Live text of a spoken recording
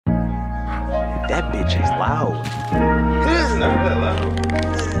That bitch is loud. It's not that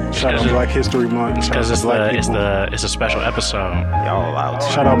loud. Shout out Black History Month. Because it's a special episode. Y'all loud.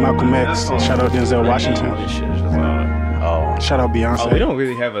 Shout out Malcolm X. Shout out Denzel Washington. This shit is just loud. Shout out Beyonce. Oh, we don't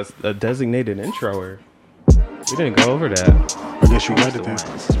really have a designated introer. We didn't go over that. I guess you got it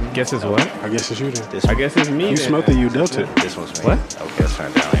then. Guess it's what? I guess it's you then. I guess it's me. You then. smelt it, you dealt it. This one's me. What? Okay, let's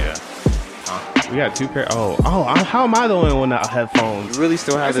turn it down, yeah. We got two pair. How am I the only one that headphones? You really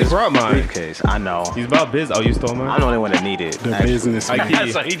still have He this brought mine. briefcase. I know. He's about biz. Oh, you stole mine? I'm the only one that needed The actually. business. Like, man.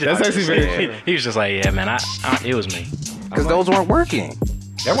 he- So he just- that's actually very true. He was just like, yeah, man, it was me. Because those weren't working.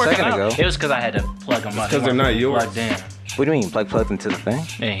 They're A working second out. ago. It was because I had to plug them up. because they're not yours. Plugged in. What do you mean? Plugged into the thing?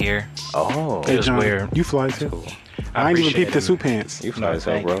 In here. Oh. It was John, weird. You fly too. Cool. I ain't even appreciate peeped the it. suit pants. You fly as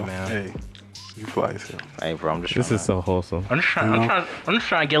hell, Thank bro. you, man. Hey, you fly as hell. Hey, bro, I'm just This trying is so wholesome. I'm just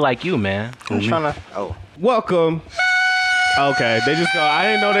trying to get like you, man. I'm trying to. Oh. Welcome. Okay, they just go. I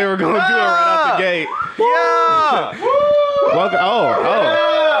didn't know they were going to do it right out the gate. Yeah! Welcome.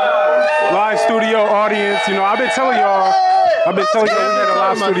 Oh. Live studio audience. You know, I've been telling y'all we had a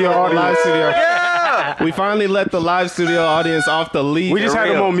live studio audience. Live studio. We finally let the live studio audience off the leash. We just had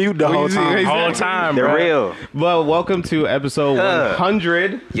them on mute the whole time. Whole time, They're bro. real. Well, welcome to episode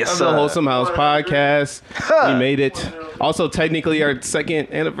 100 Yes, of the sir. Wholesome House podcast. We made it. Also, technically, our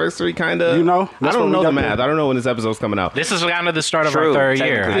second anniversary, kind of. You know, I that's don't what we know the got math. there. I don't know when this episode's coming out. This is kind of the start of True, our third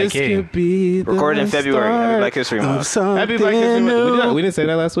year. technically. This Like, hey, could be the Recorded in February. Happy start Black History Month. of Happy Black History Month. We didn't say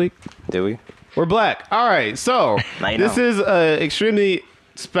that last week. Did we? We're black. All right. So Now you this know. is an extremely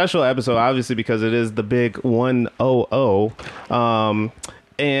special episode, obviously, because it is the big 100.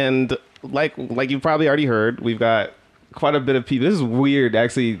 And like you probably already heard, we've got quite a bit of people. This is weird,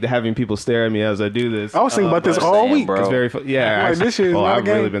 actually, having people stare at me as I do this. I was thinking about this bro, all same, week. bro. It's very fun. Yeah, Like, this shit is not a I've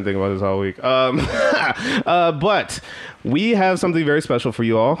really game. been thinking about this all week. But we have something very special for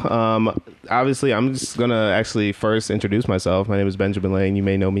you all. Obviously, I'm just gonna actually first introduce myself. My name is Benjamin Lane. You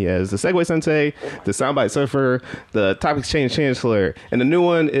may know me as the Segway Sensei, the Soundbite Surfer, the Top Exchange Chancellor, and the new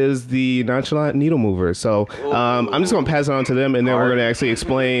one is the Nonchalant Needle Mover. So I'm just gonna pass it on to them, and then we're gonna actually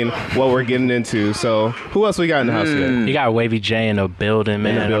explain what we're getting into. So who else we got in the house today? you got Wavy J in the building,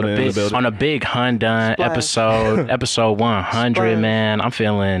 man. On a big Honeybun episode 100, man. I'm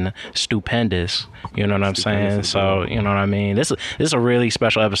feeling stupendous. You know what I'm saying? So, you know what I mean? This is a really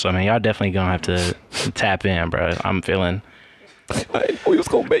special episode, man. Y'all definitely gonna have to tap in, bro. I'm feeling. We was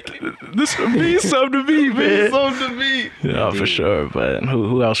gonna make it. This would be something to be, man. Something to be. Yeah, for sure. But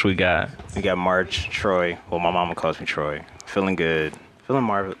who else we got? We got March, Troy. Well, my mama calls me Troy. Feeling good. Feeling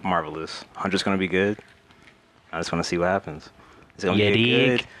marvelous. 100's gonna be good. I just want to see what happens. It's gonna Yeah, be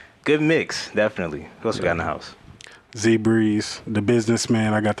a dig. good mix, definitely. Who else we got in the house? Z Breeze, the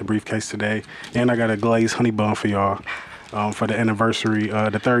businessman. I got the briefcase today, and I got a glazed honey bun for y'all for the anniversary,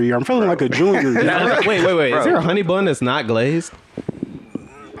 the third year. I'm feeling like a junior. Wait. Bro. Is there a honey bun that's not glazed?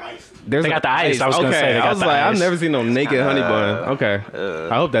 There's They got the ice. I was gonna say they got I was the like, ice. I've never seen no naked honey bun. Okay.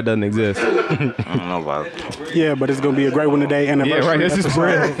 I hope that doesn't exist. I don't know about Yeah, but it's gonna be a great one today. Anniversary. Yeah, right. This is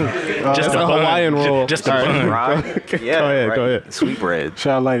bread. Just That's a a bun. Hawaiian roll. Just a All right. bun. Rock? Yeah, Go ahead, right. go ahead. Sweet bread.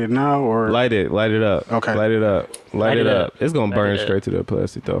 Should I light it now or? Light it up. Okay. Light it up. Light it up. It's gonna Light burn it up. straight to the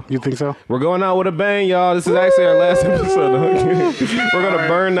plastic though. You think so? We're going out with a bang, y'all. This is actually our last episode. We're gonna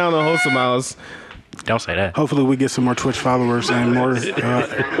burn down the Wholesome House. Don't say that. Hopefully, we get some more Twitch followers and more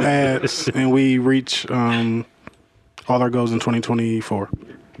ads, and we reach all our goals in 2024.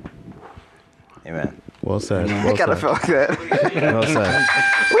 Amen. Well said. I Well kind of said. felt like that. Well said.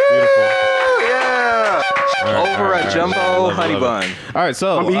 Yeah. Over a jumbo honey bun. All right,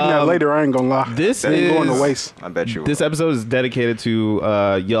 so I'm eating that later. I ain't gonna lie. this that ain't going to is- waste. I bet you. This episode is dedicated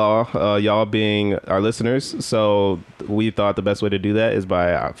to y'all being our listeners. So we thought the best way to do that is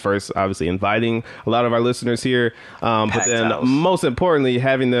by first, obviously, inviting a lot of our listeners here, but Packed then house. most importantly,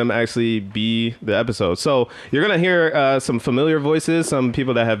 having them actually be the episode. So you're gonna hear some familiar voices, some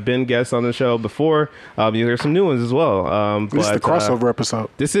people that have been guests on the show before. You hear some new ones as well. This is the crossover episode.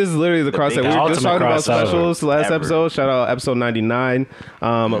 This is literally the crossover. We big were just ultimate talking about crossover specials last ever. episode. Shout out episode 99.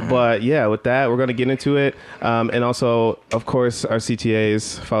 But yeah, with that, we're going to get into it. And also, of course, our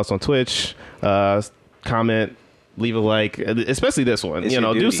CTAs. Follow us on Twitch. Comment. Leave a like, especially this one. It's You your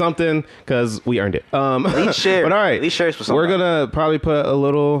know, do duty. something because we earned it. Least share. But all right, Least shares for we're somebody. gonna probably put a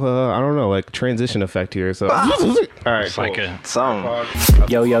little, I don't know, like transition effect here. So, all right, It's like a Some.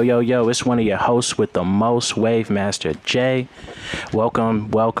 yo. It's one of your hosts with the most, Wave Master Jay. Welcome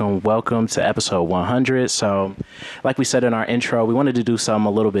to episode 100. So, like we said in our intro, we wanted to do something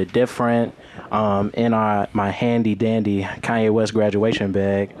a little bit different. In my handy dandy Kanye West graduation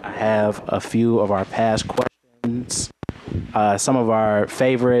bag, I have a few of our past questions some of our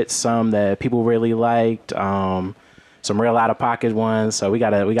favorites, some that people really liked, some real out of pocket ones. So we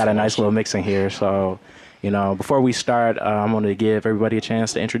got a nice little mix in here. So, before we start, I'm going to give everybody a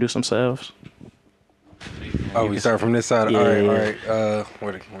chance to introduce themselves. Oh, we start from this side. Yeah. All right.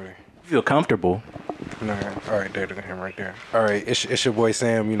 Where? Feel comfortable. No, all right, there, him right there. All right, it's your boy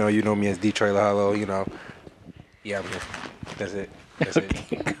Sam. You know me as D-Trailer Hollow. Yeah, I'm here. That's it.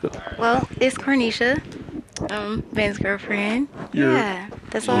 Well, it's Cornisha, Ben's girlfriend. Yeah,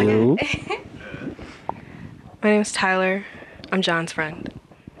 that's all I got. My name's Tyler. I'm John's friend.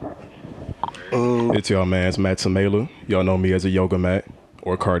 It's y'all man. It's Matt Samela. Y'all know me as a yoga mat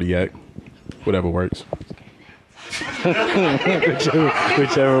or cardiac, whatever works.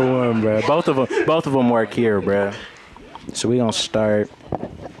 Whichever one, bro. Both of them work here, bro. So we gonna start.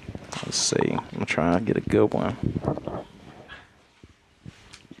 Let's see. I'm gonna try and get a good one.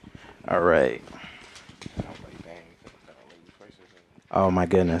 All right. Oh my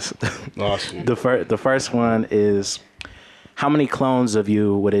goodness. Oh, shit. The first one is, how many clones of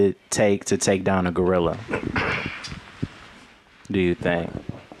you would it take to take down a gorilla? Do you think?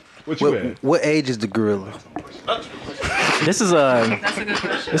 What age is the gorilla? This is That's a good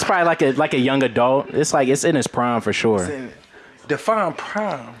question. it's probably like a young adult. It's in his prime for sure. Define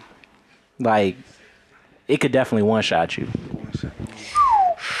prime. Like, it could definitely one shot you.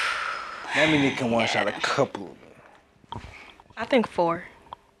 That means it can one shot a couple. I think 4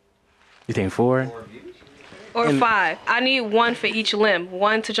 You think 4? or 5. I need 1 for each limb.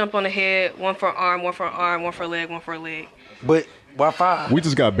 1 to jump on the head, 1 for arm, 1 for arm, 1 for leg, 1 for leg. But why 5? We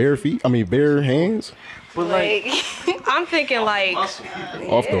just got bare feet. I mean, bare hands. But like, I'm thinking like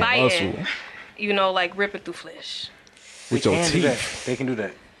Off the biting, muscle. like ripping through flesh. With your do teeth. that. They can do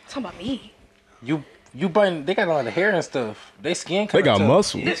that. Talking about me. You biting? They got a lot of hair and stuff. They skin. They got tough.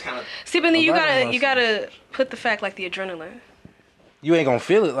 muscle. See, but then you lot of gotta muscle. put the fact like the adrenaline. You ain't gonna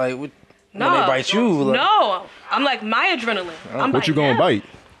feel it like when No, they bite you. Like, no. I'm like my adrenaline. I'm What you biting gonna them. bite?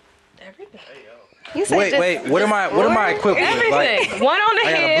 Everything. You said just Wait. What am I equipped with? Everything. Like, One on the I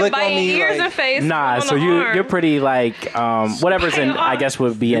got a head, blick on biting me, ears like- and face. Nah, one so on the arm. you're pretty like whatever's in, I guess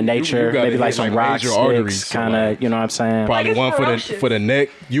would be in nature. gotta Maybe like hit, some like, rock major arteries, sticks, so, kind of. like- You know what I'm saying? Probably it's one ferocious. for the neck.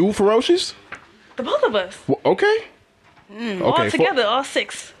 You ferocious? The both of us. Well, okay. All Okay. together, all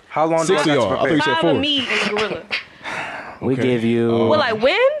 6. how long do I 6 of got to y'all. I thought prepare? you said 5 4. of me and the gorilla. We Okay. give you Will I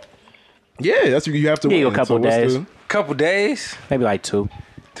win? Yeah, that's what you have to Give you win. a couple So what's days. the- Couple days maybe like 2.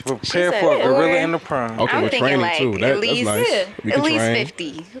 to prepare said for a gorilla 4. in the prime. Okay, I'm we're thinking training like too. at That's least nice. yeah, We at can least train.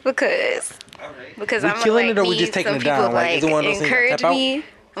 50 because We I'm killing like it or we need just taking some it down? people Like, is it one of those things that encourage tap out? me. I'm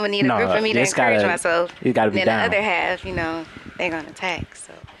gonna need a No, group for me to it's encourage gotta- myself. you gotta be then down. the other half, they're gonna attack.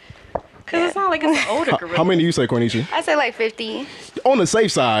 So Because it's not like it's an older gorilla. How many you say, Cornisha? I say like 50. On the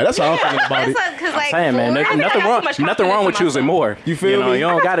safe side. That's how I'm thinking about it. Because like Saying, man, 4, I think I nothing got wrong. too much Nothing wrong with confidence in choosing more. You feel me? You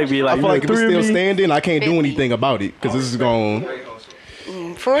don't gotta be like. I feel like if it's 3 of still me. standing, I can't do 50. anything about it because this is going.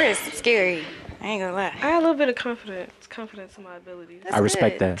 4 is scary. I ain't gonna lie. I got a little bit of confidence in my abilities. That's I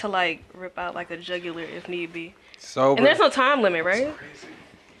respect good. that. To like rip out like a jugular if need be. Sober. And there's no time limit, right?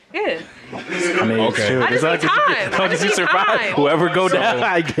 Yeah. I mean, Okay. sure, I just as need long as you- time. as long I as just you need survive, time. whoever go down,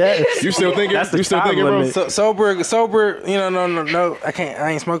 I guess. You still thinking? That's the You still time thinking, bro? limit. Sober. No. I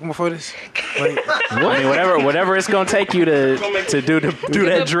ain't smoking before this. Like, I mean, whatever it's gonna take you to do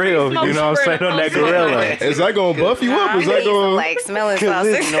that drill. You know what I'm saying on that gorilla. Is that gonna buff you up? Is I that need some going? like smelling listen,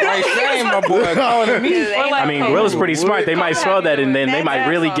 sauces. the right shame, my boy. Calling me. I mean, gorilla's pretty smart. They might smell that and then they might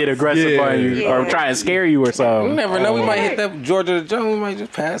really get aggressive Yeah. on you or Yeah. try and scare you or You something. never know. We might hit that Georgia the Jungle. We might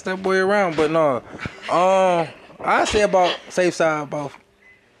just pass that boy around. But no. I say about safe side about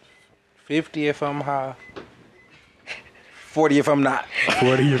 50 if I'm high. 40 if I'm not.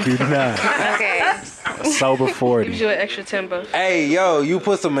 40 if you're not. Okay. Sober 40. Gives you an extra 10 bucks. Hey, yo, you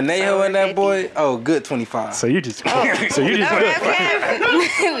put some Manejo in that boy. Oh, good 25. So you just Okay. Not What gonna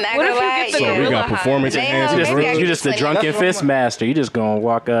if you lie. get the So we gorilla got high? performance They enhancing have- drugs. you just the drunken fist master. You just gonna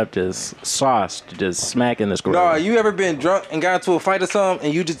walk up just sauced, just smacking this No, gorilla. you ever been drunk and got into a fight or something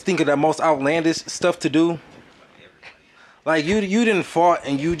and you just think of the most outlandish stuff to do? Like you didn't fought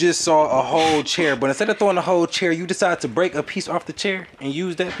and you just saw a whole chair, but instead of throwing the whole chair, you decided to break a piece off the chair and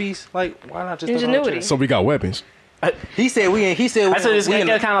use that piece. Like, why not just throw the whole Ingenuity. chair? So we got weapons. He said we. I said it's kind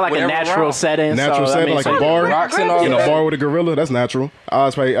of like a natural setting. Natural so, I setting, mean, like so- a bar. Rocks and all In a that. bar with a gorilla, that's natural. I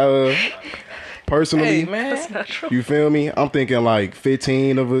was probably, personally, Hey man, you feel me? I'm thinking like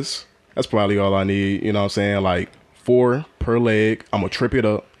 15 of us. That's probably all I need. You know what I'm saying? Like 4 per leg. I'm gonna trip it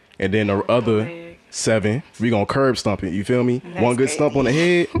up, and then the other 7, we gonna curb stump it. You feel me? One good crazy. stump on the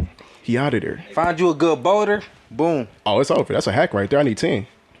head, he out of there. find you a good boulder. Boom. Oh, it's over. That's a hack right there. I need 10.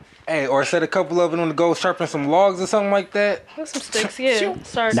 Hey, or set a couple of them to go sharpen some logs or something like that. With some sticks, yeah.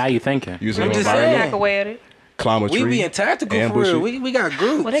 Start. Now you thinking. Using I'm the just environment. Hack away at it. Climb a tree. We being tactical ambush for real. it. We got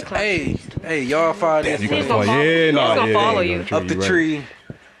groups. Well, they climb. Hey, y'all find this You He's gonna gonna fall? follow Yeah, you. no, He's gonna yeah, follow yeah, you. up the right. tree.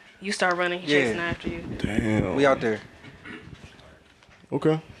 You start running, he Yeah. chasing after you. Damn. We out there.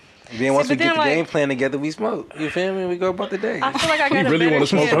 Okay. Then once but we get then, the like- game plan together, we smoke. You feel me? We go about the day. I feel like I You got a really better want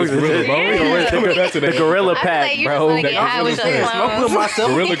to smoke chance. this gorilla, bro? We gonna coming back to that. Gorilla I feel pack, like you bro. just want to get That- high with your Smoking with clones.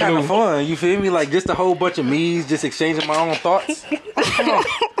 myself Gorilla is kind of glue. fun. You feel me? Like just a whole bunch of me's, just exchanging my own thoughts. Come on.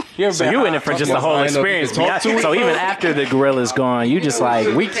 ever So been you in high? it for just the Once whole I end up experience. to talk to it. So even after the gorilla's gone, you just like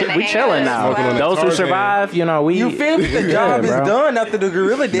we chilling now. Smoking on that Those who Tarzan. survive, you know, we You feel me? The job is bro. done after the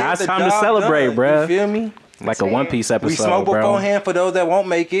gorilla did. Now it's the time to job celebrate, done. bruh. You feel me? like a One Piece episode, We smoke bro. beforehand for those that won't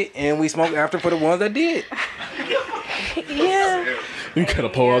make it, and we smoke after for the ones that did. Yeah, You gotta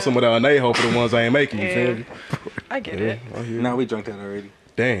pull out some of that anejo for the ones I ain't making. You feel me? I get it. Now we drunk that already.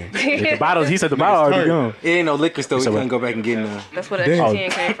 Damn. The bottles, he said the bottle already gone. It ain't no liquor store. We So what- couldn't go back and get none. That's where the extra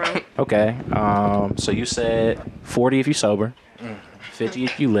Damn. 10 came from. Okay. So you said 40 if you sober, 50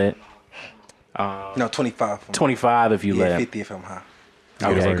 if you lit, No, 25. 25 if you Yeah, lit. 50 if I'm high.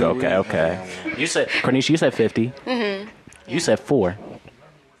 Okay, okay. You said, Cornisha, you said 50. Mm-hmm. You said 4.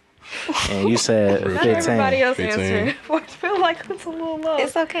 And you said Not everybody 15. else 15. answered. I feel like it's a little low.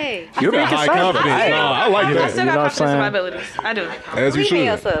 It's okay. You got high confidence. I like I that. still You know got what I'm confidence in my saying? abilities. I do. As you Believe in should.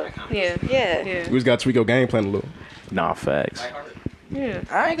 yourself. Yeah. Yeah. Yeah. We just got to tweak your game plan a little. Nah, facts. Yeah.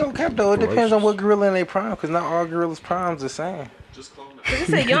 I ain't gonna cap though. It depends on what gorilla in their prime, because not all gorillas' primes the same.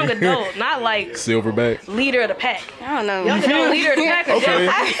 It's a young adult, not like Silverback. leader of the pack. I don't know. Young adult leader of the pack is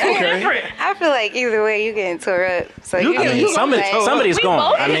Okay. different. I feel like either way you getting tore up. So you I can mean, somebody's We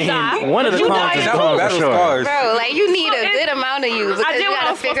gone. both I mean, die. one of the You clones die is in gone for Battle sure. scars. Bro, like you need a good amount of you because did you what I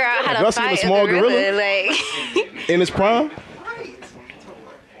gotta was figure out how Y'all to seen a fight small a gorilla. gorilla? Like, In his prime?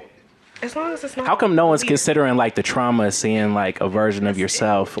 As long as it's not. How come no one's weird. considering like the trauma of seeing like a version of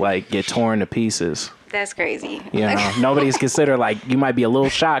yourself like get torn to pieces? that's crazy. You know, nobody's considered like you might be a little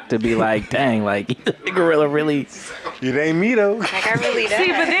shocked to be like, dang, like the gorilla really. It ain't me though. Like I really See,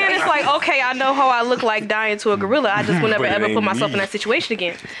 but died. then it's like, okay, I know how I look like dying to a gorilla. I just would never But it ever ain't put myself me. in that situation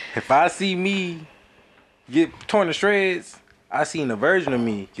again. If I see me get torn to shreds, I seen a version of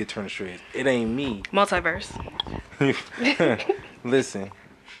me get torn to shreds. It ain't me. Multiverse. Listen,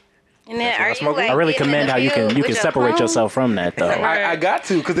 And then are you smoking. like I really getting in commend the how you field can with your separate clones? yourself from that though. I got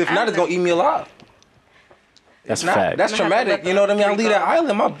to, because if not, it's gonna eat me alive. That's a Not, fact. that's I'm gonna have to traumatic. let You know what I mean? I the leave that tree go.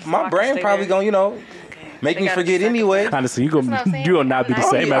 island. My I can brain stay probably there. gonna, make They me gotta forget be anyway. Honestly, you That's what gonna I'm saying. you will not be the I'm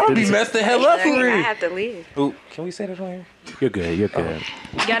same I'm after gonna be this. messed the hell up for I real. have to leave. Ooh, can we say that on here? You're good. You're good.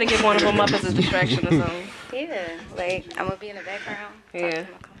 You gotta give one of them up as a distraction or something. Yeah, like I'm gonna be in the background. Yeah.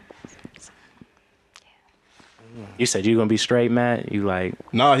 You said you gonna be straight, Matt. You like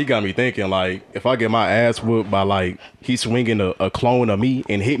Nah, he got me thinking, like, if I get my ass whooped by, like, he swinging a clone of me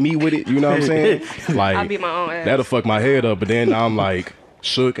and hit me with it, you know what I'm saying? I Like, beat my own ass. that'll fuck my head up, but then I'm, like,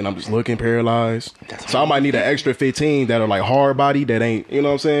 shook and I'm just looking paralyzed. So I might need an extra 15 that are, like, hard body that ain't, you know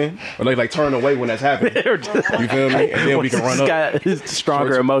what I'm saying? Or they, like, turn away when that's happening. You feel me? And then we can run up. got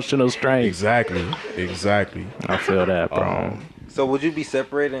stronger emotional strength. Exactly. I feel that, bro. So would you be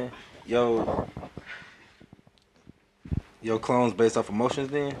separating your clones based off emotions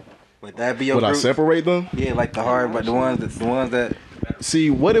then? Would that be your Would I group? separate them? Yeah, like the hard, but the ones that. See,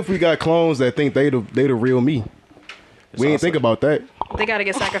 what if we got clones that think they the real me? We ain't think about that. They gotta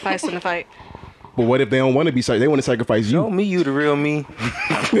get sacrificed in the fight. But what if they don't want to be? They want to sacrifice Show you. me you the real me.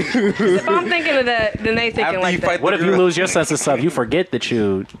 If I'm thinking of that, then they thinking After like you that. fight What the if you gorilla. lose your sense of self? You forget that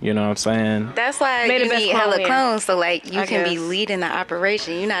you know what I'm saying? That's why May the you best need clone hella win. clones, so like you I can be guess. leading the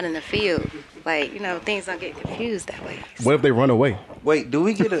operation. You're not in the field. Like, you know, things don't get confused that way. What if they run away? Wait, do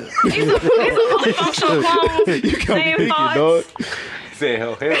we get a? These are fully functional clones. Same Thinking, thoughts. dog. Say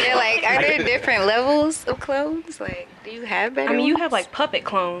hell. Yeah, like, are there different levels of clones? Like, do you have better I mean, you ones? have like puppet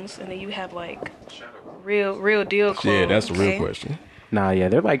clones, and then you have like real deal clones. Yeah, that's the real Okay. question. Nah, yeah,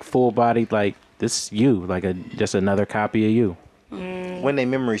 they're like full bodied, like this you, like just another copy of you. When they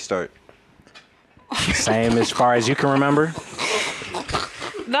memories start. Same as far as you can remember.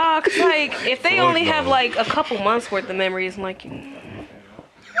 Nah, 'cause like if they only have like a couple months worth of memories, I'm like, You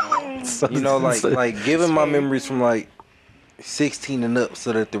know, like giving my memories from like 16 and up,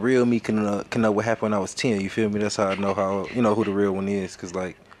 so that the real me can know what happened when I was 10. You feel me? That's how I know who the real one is. Cause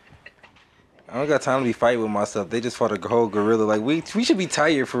like I don't got time to be fighting with myself. They just fought a whole gorilla. Like we should be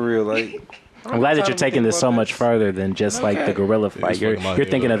tired for real. Like I'm glad that you're taking this so much further than just like the gorilla fight. it's You're fucking my you're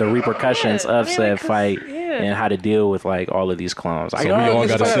head thinking up. of the repercussions of Yeah, said because- fight yeah. and how to deal with like all of these clones. So we all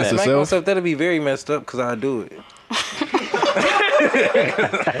got a sense of self? That'd be very messed up because I do it.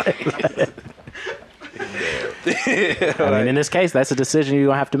 I mean, in this case, that's a decision you're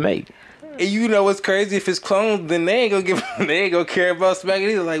gonna have to make. And you know what's crazy? If it's clones, then they ain't gonna care about smacking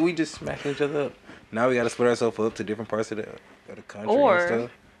either. Like we just smacking each other up. Now we gotta split ourselves up to different parts of the country and Or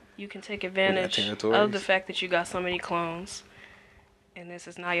stuff. you can take advantage of the fact that you got so many clones, and this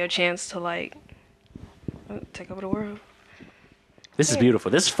is now your chance to like take over the world. This is beautiful.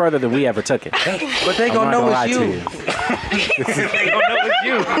 This is further than we ever took it. But they gonna know it's you. They gonna know it's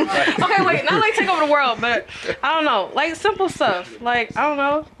you. Okay, wait, not like take over the world, but I don't know, like simple stuff. Like I don't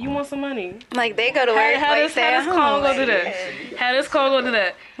know, you want some money? Like they go to work. Have this clone go do that. Have this clone go do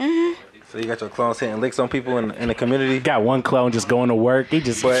that. So you got your clones hitting licks on people in the community. Got one clone just going to work. He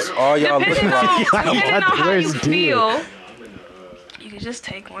just. But all y'all looking like Depending on how you feel, you can just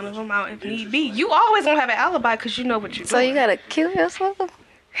take one of them out if need be. You always gonna have an alibi because you know what you're doing. So you gotta kill yourself. well,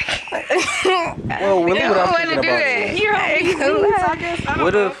 really, what I'm thinking about is, You're right. I guess. I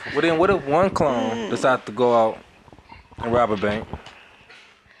don't know. what if one clone decides to go out and rob a bank,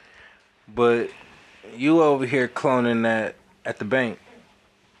 but you over here cloning that at the bank?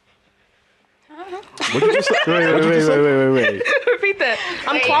 What did you say? Wait. Repeat that.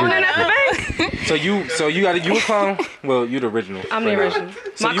 I'm cloning at the bank. So you a clone? Well, you the original. I'm the original.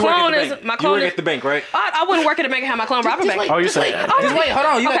 So My you work clone at the is bank. my You clone work is. at the bank, right? I wouldn't work at a bank and have my clone rob a bank. Oh, you said. Just wait, hold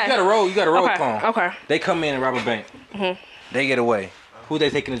on. You got a roll. You got a roll Okay, clone. okay. They come in and rob a bank. They get away. Who they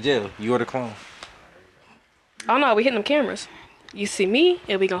taking to jail? You or the clone? Oh no, we hitting them cameras. You see me,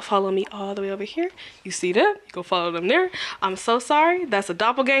 and we gonna follow me all the way over here. You see them, you go follow them there. I'm so sorry, that's a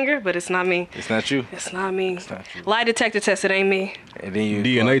doppelganger, but it's not me. It's not you. It's not me. It's not you. Lie detector test, it ain't me. And then you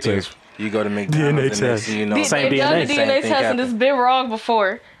DNA go up there, test. You go to McDonald's DNA and next test. thing you know, Same They've done DNA. the Same DNA thing test, and it's happened. been wrong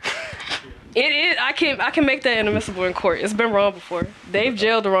before. I can make that inadmissible in court. It's been wrong before. They've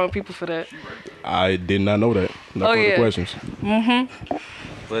jailed the wrong people for that. I did not know that. No further yeah. questions.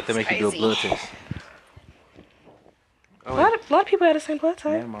 But they make you do a blood test. A lot of people had the same blood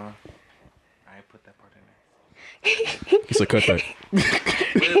type. Man, Mom, I ain't put that part in there. He said cut that.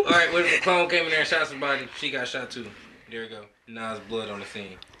 Alright, what if the clone came in there and shot somebody? She got shot too. There you go. Now it's blood on the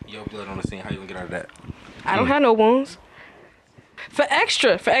scene. Your blood on the scene. How you gonna get out of that? I don't have no wounds. For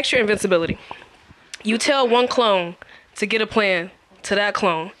extra invincibility, you tell one clone to get a plan to that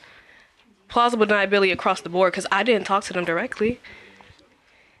clone. Plausible deniability across the board because I didn't talk to them directly.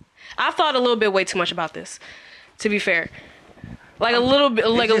 I've thought a little bit way too much about this, to be fair. Like a little bit,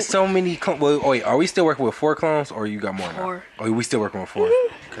 like There's so many. Well, wait, are we still working with 4 clones, or you got more? Now? 4. Oh, we still working with 4.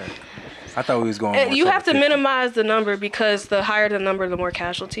 Okay. I thought we was going. And more you have to 50. minimize the number because the higher the number, the more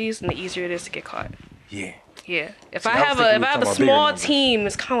casualties, and the easier it is to get caught. Yeah. Yeah. If See, I I was have thinking we a were talking about bigger small numbers. team,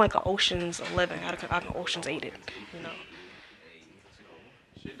 it's kind of like an Ocean's 11. I can Ocean's 8 it. You know.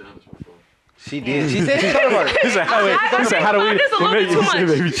 She did. She said she thought about it. He said, how do we? It's a little bit too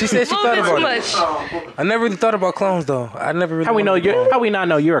much. She said she A thought little about bit too it. much. I never really thought about clones though. I never really. How we know wanted to you? go. How we not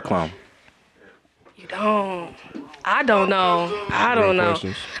know you're a clone? You don't. I don't know. I don't know.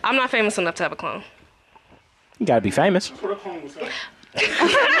 questions. I'm not famous enough to have a clone. You gotta be famous.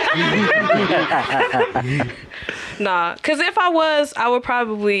 Nah, because if I was, I would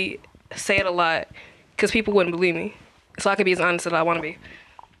probably say it a lot because people wouldn't believe me. So I could be as honest as I want to be.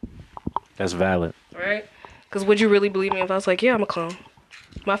 That's valid. Right? Because would you really believe me if I was like, yeah, I'm a clone?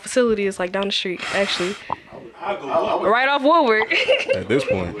 My facility is like down the street, actually. Right off Woodward. At this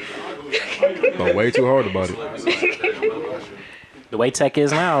point, but way too hard about it. The way tech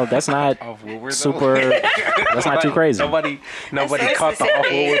is now, that's not super. That's not too crazy. Nobody caught the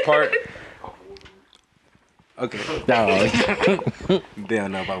off Woodward part. Okay. No. They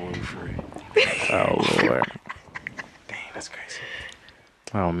don't know about Woodward free. Oh Lord. Dang, that's crazy.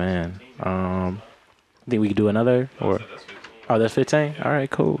 Oh man. Think we could do another or? Oh, that's 15. All right,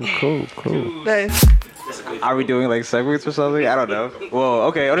 cool. Are we doing like segments or something? I don't know. Well,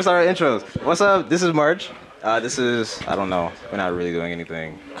 okay, I'll just start our intros. What's up? This is March. This is, I don't know. We're not really doing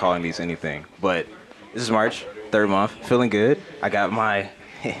anything, calling these anything. But this is March, 3rd month. Feeling good. I got my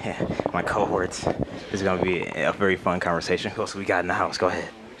my cohorts. This is going to be a very fun conversation. Who else we got in the house? Go ahead.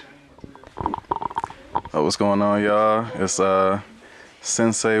 Oh, what's going on, y'all? It's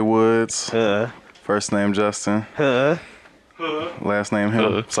Sensei Woods. First name Justin. Last name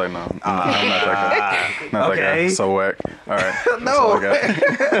him. It's like, no, I'm not that guy. Not that guy. So whack. All right. No.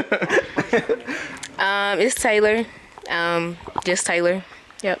 It's Taylor. Just Taylor.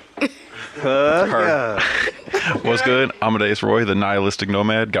 Yep. What's good? Amadeus Roy, the nihilistic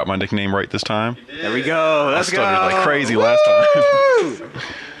nomad. Got my nickname right this time. There we go. Let's I stuttered go. like crazy last time.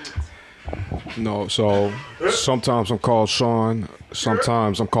 No, so sometimes I'm called Sean,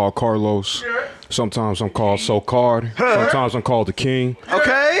 sometimes I'm called Carlos, Sometimes I'm called So-Called. Sometimes I'm called the king.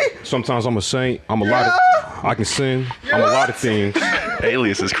 Okay. Sometimes I'm a saint. I'm a lot of. I can sin. I'm a lot of things.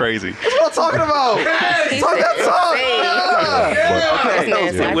 Alias is crazy. That's what I'm talking about. Talk that talk.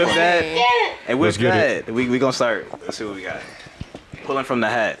 Okay. And with that, we gonna start. Let's see what we got. Pulling from the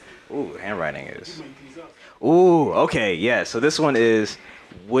hat. Ooh, handwriting is. Ooh, okay, yeah. So this one is,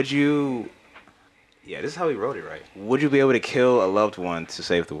 would you? Yeah, this is how he wrote it, right? Would you be able to kill a loved one to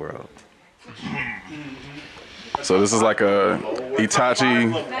save the world? So this is like a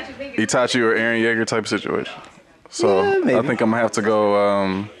Itachi or Eren Yeager type situation. So Yeah, I think I'm gonna have to go.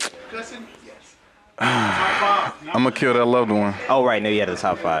 I'm gonna kill that loved one. Oh, right. No, you had the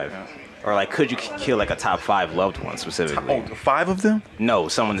top 5. Or like, could you kill like a top 5 loved one specifically? Oh, 5 of them? No,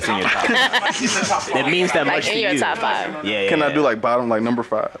 someone that's in your top 5. That means that much Like to in your you. top 5. Yeah. Can I do like bottom, like number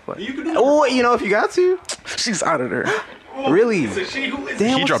 5? Like, Oh, you know, if you got to. she's out of there. Really? Damn, He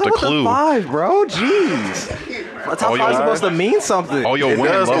what's dropped up a with clue. the 5, bro? Jeez. A top 5 is supposed to mean something. All your It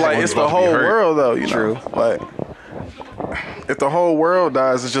women does, love but like ones it's about the to be whole hurt. world though, you know. True. Like, if the whole world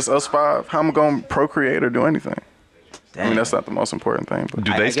dies, it's just us 5. How am I gonna procreate or do anything? I mean, that's not the most important thing. But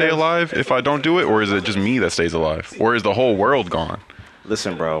Do they stay alive if I don't do it, or is it just me that stays alive, or is the whole world gone?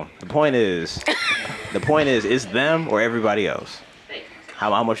 Listen, bro. The point is, it's them or everybody else.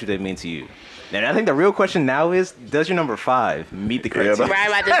 How much do they mean to you? And I think the real question now is, does your number 5 meet the criteria? Right,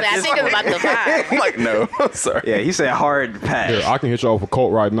 about to say, I think it's about the 5. I'm like, no, sorry. Yeah, he said hard pass. Here, I can hit you off a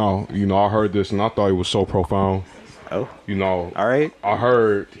quote right now. You know, I heard this and I thought it was so profound. Oh, You know, all right. I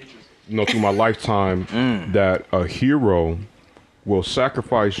heard, you know, through my lifetime that a hero will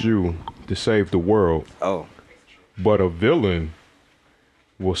sacrifice you to save the world, Oh, but a villain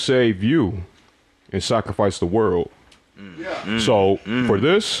will save you and sacrifice the world. So for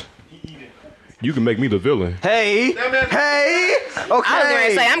this, you can make me the villain. hey, okay. I was going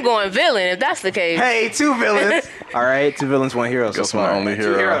to say, I'm going villain if that's the case. Hey, 2 villains. All right, 2 villains, 1 hero. Guess so my far. only 2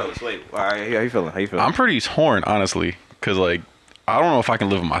 hero. heroes. Wait, all right. How you feeling? I'm pretty torn, honestly, because like I don't know if I can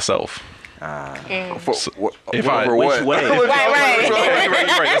live with myself. If I- over Which what? way? Right. You're right.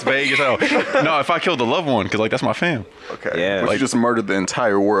 That's vague as hell. No, if I killed the loved one, because like that's my fam. Okay. Yeah. But you just murdered the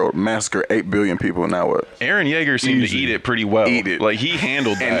entire world, massacred 8 billion people. Now what? Eren Yeager seemed Easy. to eat it pretty well. Eat it. Like he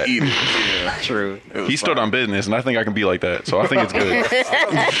handled that. And eat it. True. He stood on business, and I think I can be like that. So I think it's good.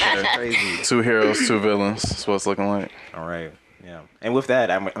 Crazy. 2 heroes, 2 villains. That's what it's looking like. All right. Yeah. And with that,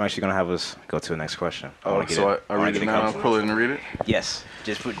 I'm actually gonna have us go to the next question. Oh, wanna get so it- I wanna read get it now. comfortable. Pull it and read it. Yes.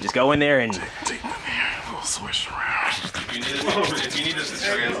 Just go in there and. We'll switch around. If you need us to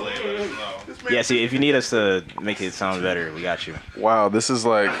translate, let us know. Yeah. See, if you need us to make it sound better, we got you. Wow, this is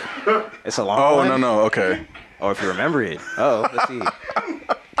like. It's a long Oh one. no. Okay. Or if you remember it. Oh, let's see.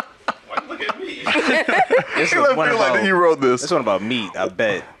 Look at me. This I feel like that you wrote this. This one about meat. I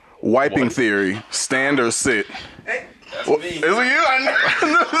bet. Wiping theory. Stand or sit. Well, is it you? I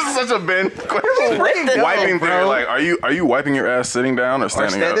know. This is such a Ben question. Wiping theory. Like, are you wiping your ass sitting down or Or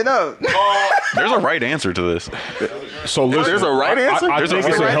standing standing up? up. There's a right answer to this. So listen, There's a right answer? I There's think a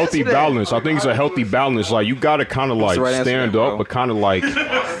it's right a healthy answer? balance. I think it's a healthy balance. Like you gotta kind of like the right answer stand then, up, bro? but kind of like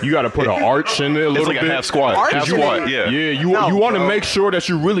you gotta put an arch in it a It's little like a bit. half squat. Arch Half in squat. it? Yeah. Yeah, you No, want to bro. make sure that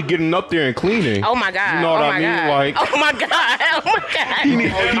you're really getting up there and cleaning. Oh my God. You know what oh I my mean? God. Like- oh my God. Oh my God.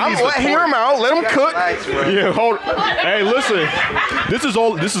 Hear him out. Let him cook. Yeah, hold. Hey, listen. This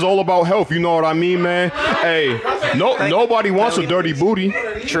is all about health. You know what I mean, man? Hey, nobody wants a dirty booty.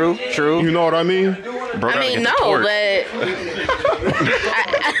 True. You know what I mean? Bro, I gotta mean, get no, the torque. but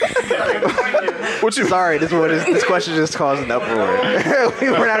What you? Sorry, this question just caused an uproar. We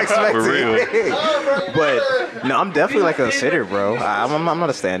were not expecting. For real. But no, I'm definitely like a sitter, bro. I'm not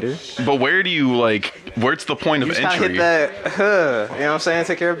a stander. But where do you like? Where's the point You of just gotta entry? hit that, you know what I'm saying?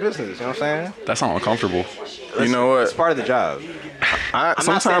 Take care of business, you know what I'm saying? That's not uncomfortable. You know It's what? part of the job. not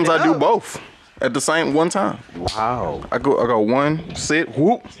Sometimes I standing do up. both at the same one time. Wow. I go one, sit,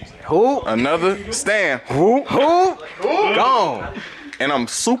 whoop, Who? another, stand, Who? Gone. and I'm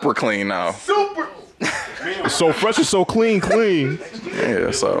super clean now. So fresh and so clean.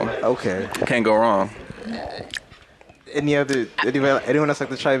 Yeah, so Okay. can't go wrong. Anyone else like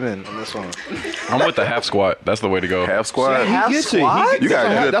to chime in on this one? I'm with the half squat. That's the way to go. Half squat. Half gets it. squat? You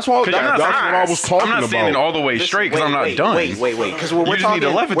got good. That's what Cause I'm not- I was talking I'm not about. standing all the way straight because I'm not done. Wait. Because we're You just talking, need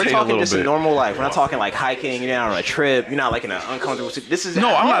to levitate we're a talking little just in bit. normal life. We're not talking like hiking. You're not on a trip. You're not like in an uncomfortable situation. This is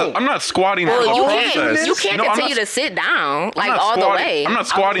No, I'm not squatting for well, the you process. can't No, I'm continue not- to sit down like I'm not all the squatting- way. I'm not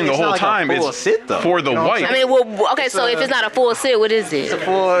squatting the it's whole not like a time. full It's sit, though. for the You know what I'm wipe. I mean, well, okay, so if it's not a full sit, what is it?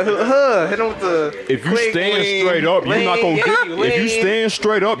 Hit him with the. If you stand straight up, you're you're not gonna get. If you stand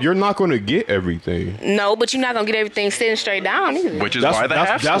straight up, you're not gonna get everything. No, but you're not gonna get everything sitting straight down either. Which is why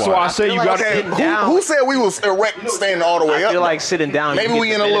that's why I say you got to sit down. Who said we was erect, standing all the way up? I feel like sitting down. Maybe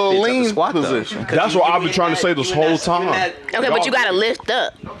we in a little lean position. That's what I've been trying to say this whole time. Okay, but you gotta lift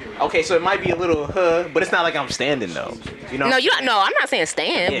up. Okay, so it might be a little but it's not like I'm standing though. You know? No, you don't. No, I'm not saying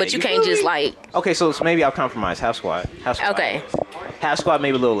stand, but you can't just like. Okay, so maybe I'll compromise. Half squat. Okay. Half squat,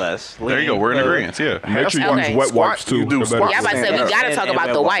 maybe a little less. There you go. We're in agreement. Yeah. Make sure you use wet wipes too. Yeah, I about to say we gotta talk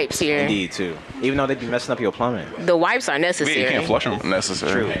about the wipes here. Indeed, too. Even though they be messing up your plumbing. The wipes are necessary. You can't flush them.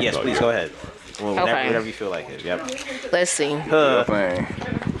 Necessary. True. Yes, please go ahead. Well, Okay. whatever you feel like it. Yep. Let's see. Thing. I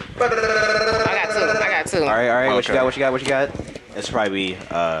got two. All right. Okay. What you got? This will probably be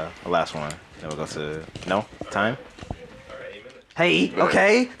the last one. Then we'll go to time. Hey,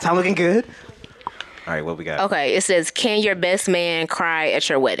 okay, time looking good. All right, what we got? Okay, it says, "Can your best man cry at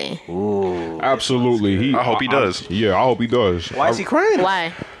your wedding?" Ooh, absolutely. I hope he does. Yeah, I hope he does. Why is he crying?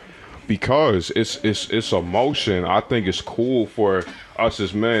 Why? Because it's emotion. I think it's cool for us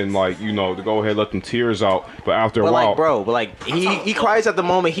as men, like, you know, to go ahead and let them tears out. But after a while, he cries at the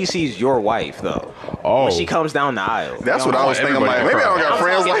moment he sees your wife though. Oh, when she comes down the aisle. That's what I was thinking. Like, maybe I don't got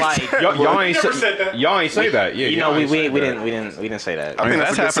friends like y'all ain't say that. Yeah, you know, we didn't say that. I think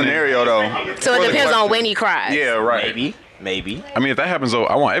that's a good scenario though. So it depends on when he cries. Yeah, right. Maybe. I mean, if that happens though,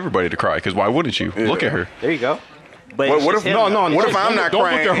 I want everybody to cry because why wouldn't you? Yeah. Look at her. There you go. But what if What if I'm not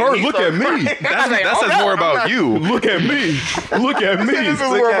crying? Don't look at her. Look at me. That says more about you. Look at me. Look at me.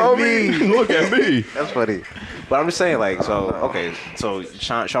 Look at me. Look at me. That's funny. But I'm just saying, like, so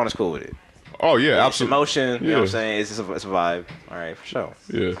Sean is cool with it. Oh yeah, it's absolutely. Emotion. You know what I'm saying? It's a vibe. All right, for sure.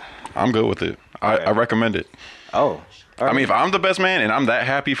 Yeah, I'm good with it. I recommend it. Oh. Right. I mean, if I'm the best man and I'm that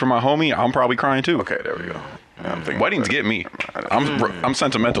happy for my homie, I'm probably crying too. Okay, there we go. Yeah, weddings get me. I'm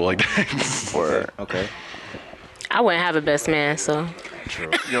sentimental like that. Okay. I wouldn't have a best man, so. True.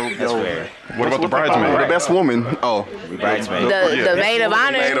 That's fair. What about the bridesmaid? The best woman. Oh, bridesmaid. The maid of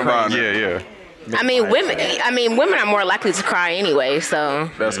honor. Maid of honor. Yeah. I mean, women are more likely to cry anyway, so.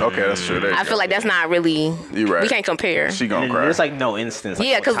 That's okay. That's true. I feel like that's not really. You're right. We can't compare. She gonna cry. There's like no instance.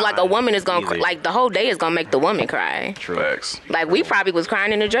 Yeah, because like a woman is gonna like the whole day is gonna make the woman cry. True. Facts. Like we probably was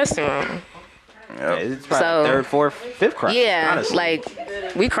crying in the dressing room. Yeah, it's probably third, fourth, fifth cry. Yeah, honestly. like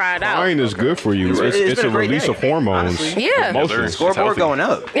we cried out. Crying is good for you. It's a release of hormones. Honestly. Yeah. Emotions. Scoreboard going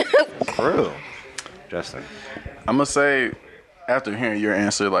up. For real. Justin. I'm gonna say, after hearing your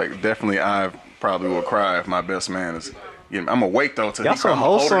answer, like definitely I probably will cry if my best man is. I'm gonna wait though till he come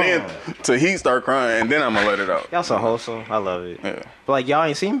hold it in till he start crying, and then I'm gonna let it out. Y'all so wholesome. I love it. Yeah. But like y'all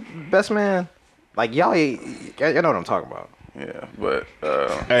ain't seen Best Man. Like y'all know what I'm talking about. Yeah, but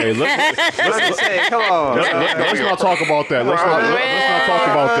hey, let's come on. Let's not talk about that. Let's not talk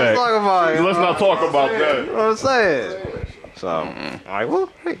about that. Let's not talk about that. What I'm saying. So, all right,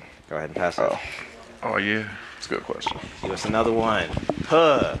 well, hey, go ahead and pass it. Oh yeah, it's a good question. Give us another one.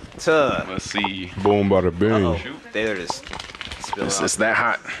 Let's see. Boom, bada bing. Uh-oh. There it is. It's that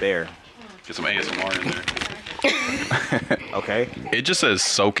hot. There. Get some ASMR in there. Okay. It just says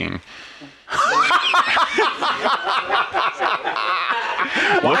soaking.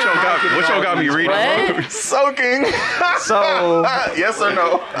 What y'all got me reading? What? Soaking. So yes or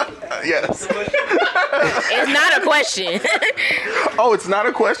no? Yes. It's not a question. Oh, it's not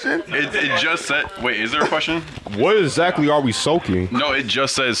a question? It just said. Wait, is there a question? What exactly are we soaking? No, it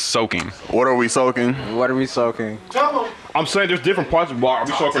just says soaking. What are we soaking? What are we soaking? I'm saying there's different parts of the body.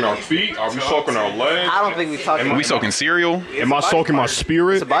 Are we soaking our feet? Are we soaking our legs? I don't think we talking. Are we soaking cereal? Am I soaking my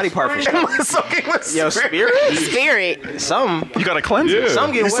spirit? It's a body part for sure. Am I soaking my Yo, spirit? Spirit. Some. You gotta cleanse it. Yeah.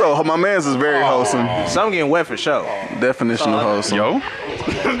 Some getting wet. So my man's is very wholesome. Some getting wet for sure. Definition of wholesome. Yo.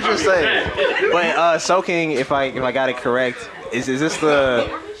 I'm just saying. But soaking, if I got it correct, is this the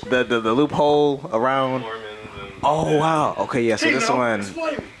loophole around? Oh wow. Okay, yeah. So this one.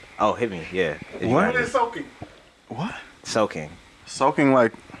 Oh, hit me. Yeah. What is soaking? What? Soaking. Soaking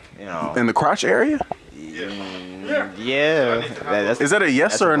like, in the crotch area? Yeah. Is that a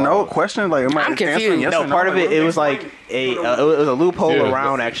yes or a no question? Like, am I I'm confused. Yes no, or part no? of it was like it was a loophole Yeah.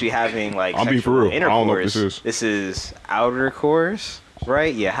 around actually having like I'm being for sexual real. I don't know what intercourse. this is. This is outer course,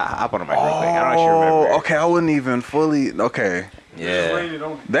 right? Yeah, hop on the mic real quick. I don't actually remember. Okay, I wouldn't even fully. Okay,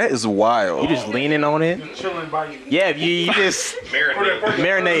 Yeah. That is wild. You just leaning on it. Yeah, you just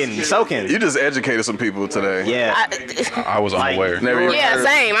marinating, soaking. You just educated some people today. Yeah. I was unaware. Never even heard.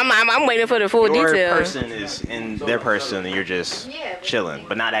 Same. I'm waiting for the full Your details. person is in their person, and you're just chilling,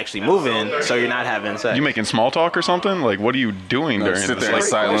 but not actually moving, so you're not having sex. You making small talk or something? Like, what are you doing No, during sit this? there in Like,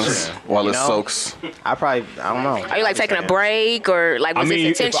 silence while it know? soaks. I don't know. Are you like taking a break or like was this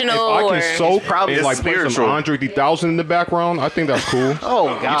intentional? If I or can soak probably and like play some spiritual. Andre 3000 in the background, I think that's cool. Oh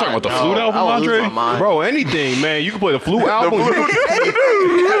God! You talking about the no. flute album, I would lose Andre? my mind. Bro, anything, man. You can play the flute album.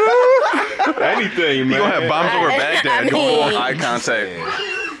 Anything, man. You gonna have bombs over Baghdad going on? Eye contact.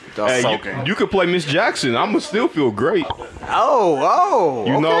 Hey, Soaking. you could play Miss Jackson. I'm gonna still feel great. Oh,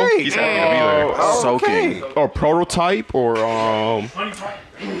 You know? okay. He's happy to be there. Soaking. Or prototype, or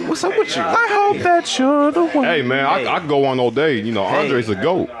What's up with you? I hope that you're the one. hey, man, I can go on all day. You know, Andre's a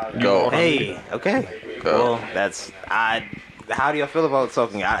goat. Go. Hey, okay. Well, that's how do y'all feel about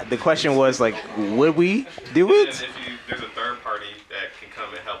soaking? The question was like, would we do it? There's a third party that can come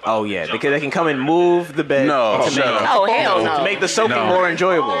and help. Oh yeah, because they can come and move the bed. No, to make, Oh hell no. to make the soaking more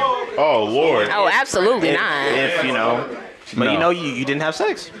enjoyable. Oh Lord. Oh, absolutely not. If you know, but you know, you didn't have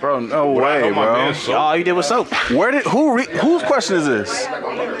sex. Bro, no way, bro. All you did was soak. Whose question is this?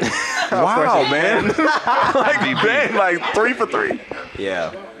 Wow, man. like 3 for 3.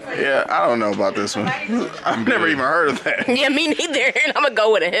 Yeah. Yeah, I don't know about this one. I've never even heard of that. Yeah, me neither. I'm gonna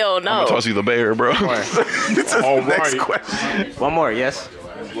go with a hell no. Toss you the bear, bro. This is All the next right. question. One more, yes.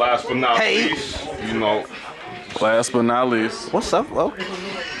 Last but not Hey. least, you know, Last but not least. What's up, Lo?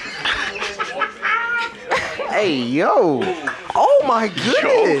 Hey, yo. Oh my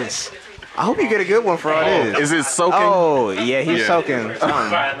goodness. I hope you get a good one for all this. Is it soaking? Oh, yeah, he's soaking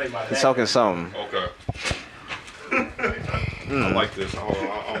something. He's soaking something. okay. I like this. Hold on,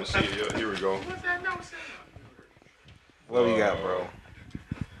 I'm gonna see it. Here we go. What we got, bro?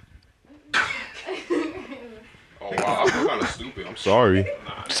 Oh wow, I feel kind of stupid. I'm sorry.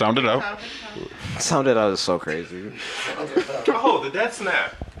 Sound it out. Sounded out so crazy. Oh, the death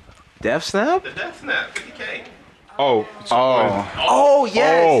snap. Death snap? The death snap. 50K. Oh. Oh,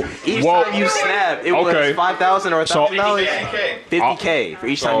 yes. Oh, Each well, time you snap, it okay. was $5,000 or So- $1,000. 50K. 50K for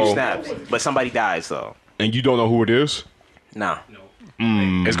each time you So- snap. But somebody dies, though. And you don't know who it is? Nah.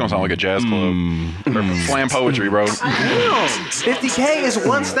 It's gonna sound like a jazz club. Or slam poetry, bro. Damn. 50K is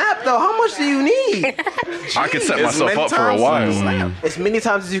one snap, though. How much do you need? I could set As myself many up for a times while. As many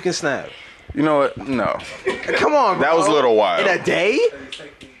times as you can snap. You know what? No. Come on, bro. That was a little wild. In a day?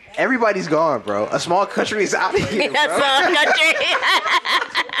 Everybody's gone, bro. A small country is out of here, bro. That's all country.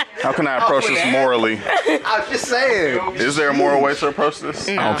 How can I approach this morally? I'm just saying. Is there a moral way to approach this?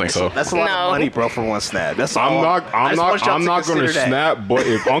 I don't think so. That's a lot of money, bro, for one snap. That's I'm all. not. I I'm just want y'all not gonna consider that. snap. But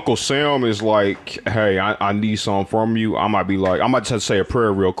if Uncle Sam is like, "Hey, I need something from you," I might be like, I might just say a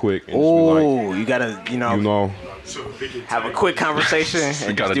prayer real quick. And just be like, Oh, you gotta, you know, have a quick conversation and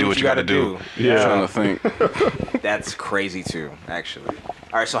You gotta just do what you gotta do. yeah. I'm trying to think. That's crazy too, actually.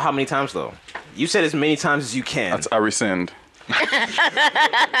 All right, so how many times though? You said as many times as you can. I rescind.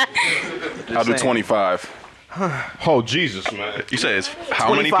 I'll do 25. Oh Jesus, man! You say it's how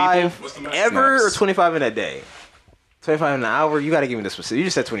many people? 25 ever or 25 in a day? 25 in an hour? You gotta give me the specific. You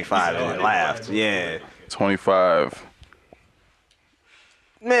just said 25 and then laughed. Yeah. 25.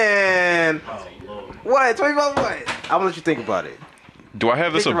 Man. What? 25 what? I'm gonna let you think about it. Do I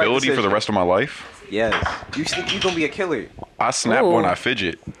have this Make the right ability for the decision. rest of my life? Yes. You think you're gonna be a killer? I snap Ooh. when I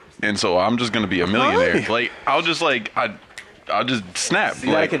fidget, and so I'm just gonna be a millionaire. Like I'll just snap. You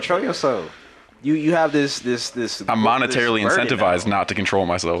gotta Like control yourself. You have this. I'm monetarily this burden incentivized now. not to control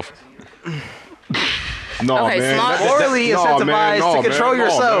myself. No, Okay, man. smart. Morally incentivized to control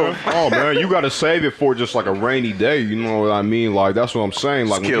yourself. Oh man, you gotta save it for just like a rainy day. You know what I mean? Like that's what I'm saying.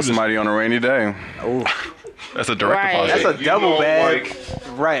 Like when Kill you just- somebody on a rainy day. That's a direct Right. deposit. That's a double bag.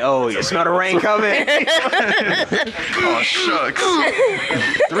 Right. Oh, you smell the rain coming. Oh shucks.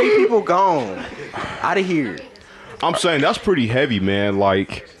 3 people gone. Out of here. I'm saying that's pretty heavy, man.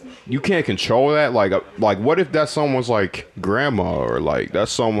 Like you can't control that. Like what if that's someone's like grandma or like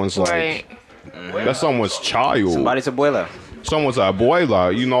that's someone's like Right. that's someone's child. Somebody's abuela. Someone's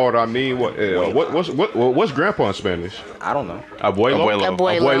abuela. You know what I mean? What's grandpa in Spanish? I don't know. Abuelo.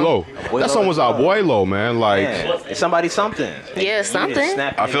 Abuelo. That's someone's abuelo, man. Like Yeah. It's somebody something. Yeah, something.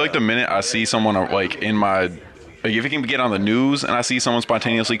 I feel like the minute I see someone like in my, like if it can get on the news and I see someone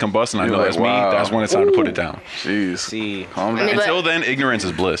spontaneously combust and I You're know like, that's wow. me, that's when it's time to put it down. Jeez. See. Calm I down. mean, but- Until then, ignorance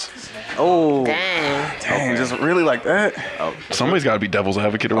is bliss. Oh. Dang. Dang, just really like that? Somebody's got to be devil's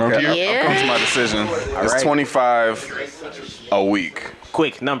advocate around Okay, here. I'll come to my decision. It's right. 25 a week.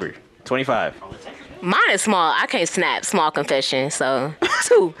 Quick number. 25. Mine is small. I can't snap. Small confession. So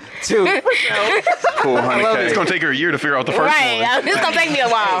 2. Cool, honey. It's gonna take her a year to figure out the first one. Right. It's gonna take me a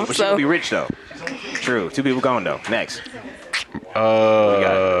while. But she will be rich though. True. 2 people gone though. Next.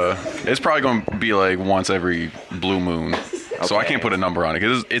 It's probably gonna be like once every blue moon. Okay. So I can't put a number on it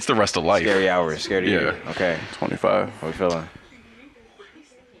because it's the rest of life. Scary hours. Scared of you. Okay. 25. How we feeling?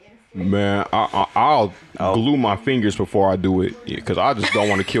 Man, I'll glue my fingers before I do it because I just don't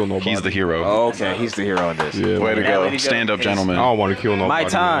want to kill nobody. He's the hero. Oh, okay, he's the hero in this. Yeah, way to go. Stand up, gentlemen. I don't want to kill nobody. My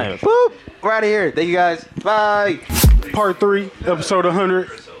time. Boop. We're out of here. Thank you guys. Bye. Part 3, episode 100.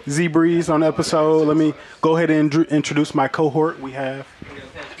 Z Breeze on the episode. Let me go ahead and introduce my cohort. We have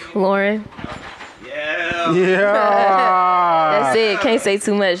Lauren. Yeah. That's it. Can't say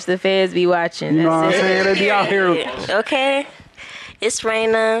too much. The feds be watching. You know what I'm saying? They be out here. Okay. It's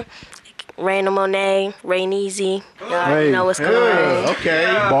Raina Monet, Rain Easy. Y'all already know what's going on. Okay.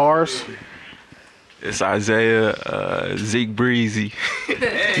 Bars. It's Isaiah Zeke Breezy.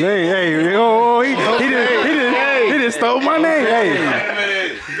 Hey, oh, he just stole my name.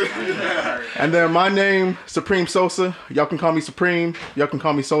 Hey. And then my name, Supreme Sosa. Y'all can call me Supreme. Y'all can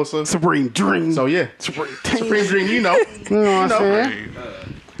call me Sosa. Supreme Dream. So yeah, Supreme Dream. You know. You know what I'm saying?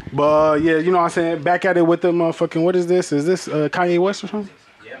 But yeah, you know what I'm saying? Back at it with the motherfucking, what is this? Is this Kanye West or something?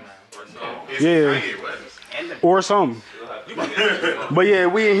 Yeah. Or something. But yeah,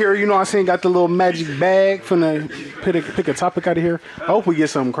 we in here, you know what I'm saying, got the little magic bag finna pick a topic out of here. I hope we get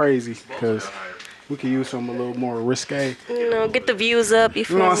something crazy, because we could use something a little more risque. You know, get the views up. You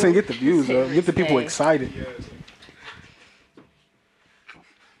know what I'm saying? Get the views up. Get the people excited.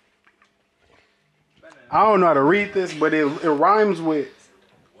 I don't know how to read this, but it rhymes with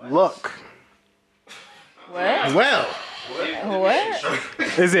luck. What? Well. What?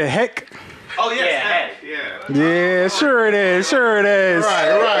 Is it heck? Oh, yes. Yeah, sure it is. Sure it is. Right.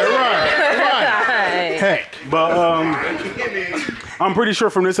 Heck. But I'm pretty sure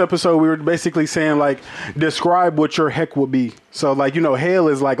from this episode we were basically saying like describe what your heck would be. So like, you know, hell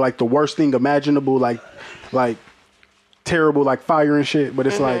is like the worst thing imaginable, like terrible, like fire and shit. But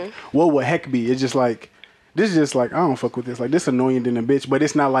it's like, what would heck be? It's just like, this is just like, I don't fuck with this. Like, this annoying than a bitch, but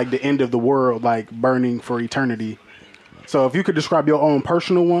it's not like the end of the world, like burning for eternity. So if you could describe your own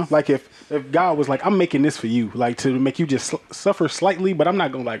personal one, like if God was like, I'm making this for you, like to make you just suffer slightly, but I'm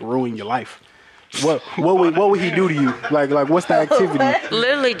not gonna like ruin your life. What would he do to you? Like what's the activity?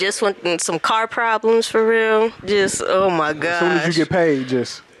 Literally just went some car problems for real. Just, oh my God. As soon as you get paid,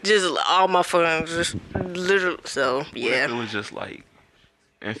 just all my funds, just literally. So yeah. It was just like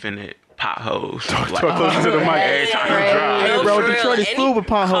infinite potholes. Talk closer to the mic. Every time you drive. Hey, bro, Detroit is filled with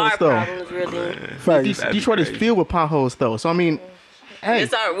potholes, though. Detroit is filled with potholes, though. So I mean, hey,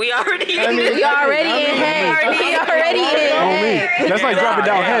 we already in Hague. That's like dropping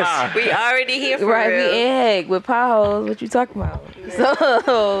down Hess. We already here for right, real. we in Hague with potholes. What you talking about?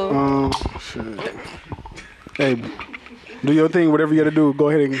 So shit. Hey, do your thing. Whatever you got to do, go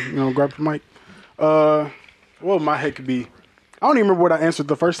ahead and grab the mic. What my heck could be? I don't even remember what I answered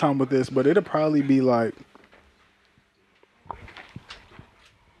the first time with this, but it'll probably be like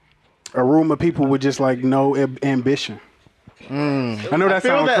a room of people with just like no ambition. I know that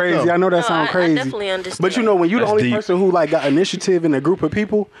sounds crazy. Though. I know that sounds crazy. I definitely understand. But you know, when you're the only deep. person who like got initiative in a group of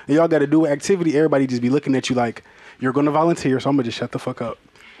people and y'all got to do an activity, everybody just be looking at you like you're gonna volunteer, so I'm gonna just shut the fuck up.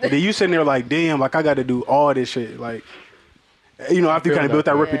 And then you sitting there like, damn, like I got to do all this shit, like. You know, after you kind of built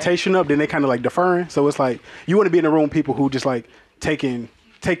that reputation up, then they kind of like deferring. So it's like you want to be in a room with people who just like taking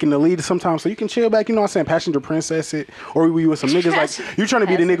the lead sometimes, so you can chill back. You know what I'm saying? Passenger princess it, or we with some niggas like you trying to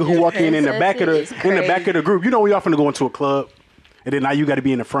be the nigga who walk in the back of the group. You know, we all finna go into a club, and then now you got to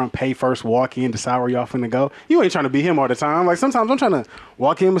be in the front, pay first, walk in, decide where y'all finna go. You ain't trying to be him all the time. Like sometimes I'm trying to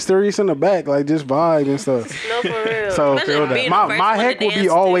walk in mysterious in the back, like just vibe and stuff. No, for real. So my heck will be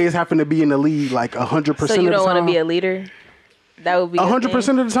always having to be in the lead, like 100% of the time. So you don't want to be a leader? That would be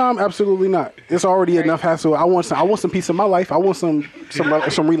 100% of the time. Absolutely not. It's already enough hassle. I want some peace in my life. I want some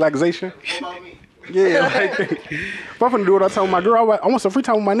relaxation. Yeah. Like, if I'm gonna do what I tell my girl, I want some free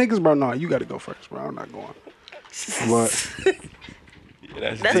time with my niggas, bro. No, you got to go first, bro. I'm not going. But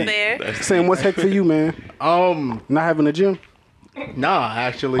that's fair. Sam, what's heck for you, man? Not having a gym. Nah,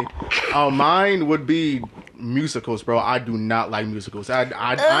 actually, mine would be musicals, bro. I do not like musicals. I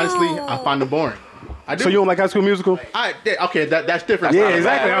honestly, I find them boring. I do. So you don't like High School Musical? Okay, that's different. Yeah,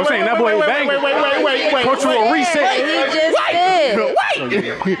 exactly. I'm saying that boy bang. Wait. Cultural reset. He just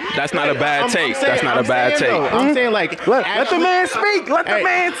did. That's not a bad take. That's not a bad take. I'm saying like let the man speak. Let the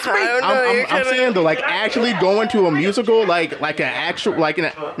man speak. I'm saying though, like actually going to a musical, like an actual, like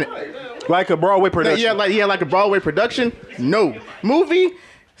a Broadway production. Yeah, like a Broadway production. No movie.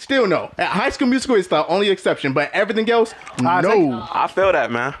 Still no. High School Musical is the only exception, but everything else, no. I feel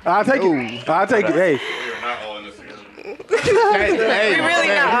that, man. I'll take it. I'll take it. Hey. Hey,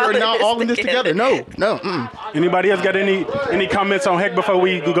 we're not all in this together. No. Anybody else got any comments on Heck before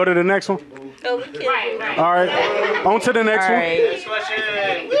we go to the next one? All right. On to the next one.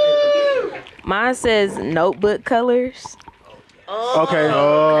 Mine says notebook colors. Okay.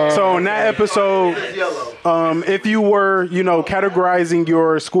 So in that episode, if you were, categorizing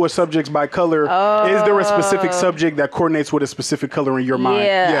your school subjects by color, is there a specific subject that coordinates with a specific color in your mind?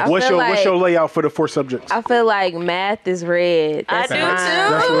 Yeah. What's your layout for the 4 subjects? I feel like math is red. That's I do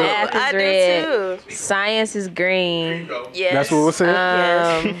mine. too. Math is I red. do too. Science is green. Yes. That's what we're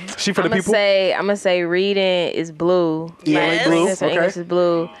saying. She for the people. I'm gonna say reading is blue. Yeah, blue. English is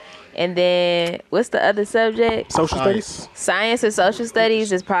blue. And then what's the other subject? Social studies. Science and social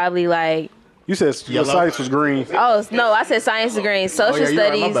studies is probably like. You said science was green. Oh no, I said science is green. Social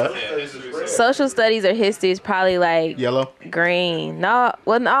studies. Right, social studies or history is probably like yellow. Green. No,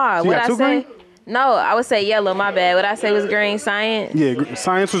 well, no. So What I say? green? No, I would say yellow. My bad. What I say was green. Science. Yeah,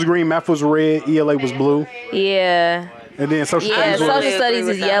 science was green. Math was red. ELA was blue. Yeah. And then social studies. Social studies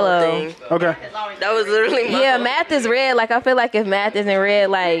is yellow. Okay. That was literally my Yeah, math is red. Like, I feel like if math isn't red,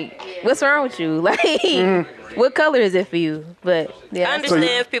 like, what's wrong with you? Like, what color is it for you? But yeah, I understand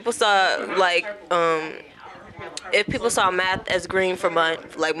if people saw if people saw math as green for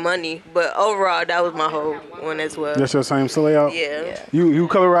money, but overall that was my whole one as well. That's your same layout. Yeah. You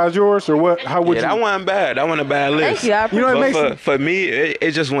colorized yours or what? How would you? That wasn't bad. That wasn't a bad list. Thank you. I appreciate it But makes sense. for me,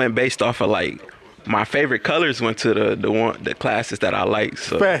 it just went based off of like my favorite colors went to the classes that I liked.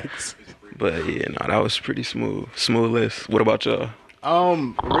 So. Facts. But yeah, no, that was pretty smooth list. What about y'all?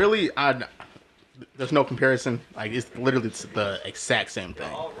 Really, there's no comparison. Like it's literally the exact same thing.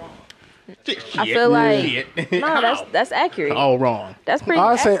 I feel like no, that's accurate. All wrong. That's pretty.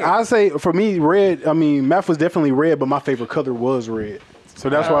 I say for me, red. I mean, math was definitely red, but my favorite color was red. So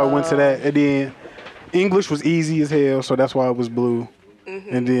that's why I went to that. And then English was easy as hell, so that's why it was blue.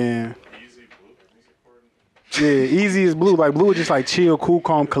 And then. Yeah, easy as blue. Like blue is just like chill, cool,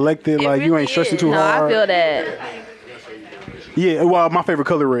 calm, collected. Like you ain't stressing too hard. I feel that. Yeah, well, my favorite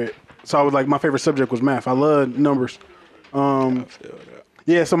color red. So I was like, my favorite subject was math. I love numbers.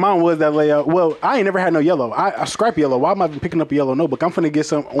 Yeah, so mine was that layout. Well, I ain't never had no yellow. I scrap yellow. Why am I picking up a yellow notebook? I'm finna get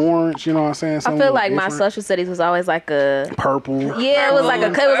some orange. You know what I'm saying? I feel like my social studies was always like a purple. Yeah, it was like it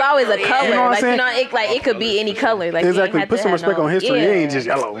was always a color. You know what I'm like it could be any color. Like exactly. Put some respect on history. It ain't just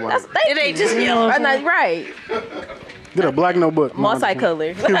yellow. It ain't just yellow. Right. Get a black notebook.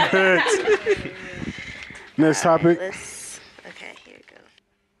 Multicolored. Next topic. Okay, here we go.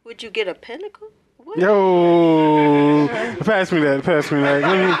 Would you get a pinnacle? What? Yo, pass me that.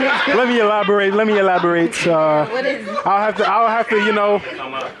 Let me elaborate. What is it? I'll have to,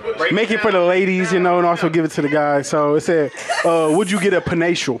 make it for the ladies, and also give it to the guys. So it said, would you get a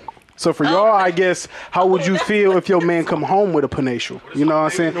penatial? So for y'all, I guess, how would you feel if your man come home with a penatial? You know what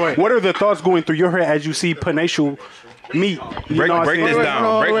I'm saying? What are the thoughts going through your head as you see penatial meat? Break this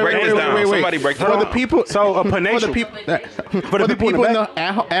down. Break this down. Somebody break this down. For the people, so a penatial. For the people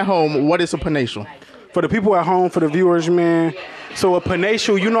at home, what is a penatial? For the people at home, for the viewers, man. So a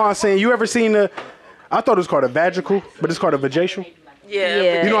penatial, you know what I'm saying? You ever seen I thought it was called a vagical, but it's called a vajacial.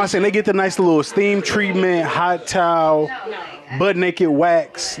 Yeah. You know what I'm saying? They get the nice little steam treatment, hot towel, butt naked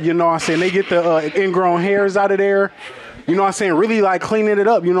wax. You know what I'm saying? They get the ingrown hairs out of there. You know what I'm saying? Really like cleaning it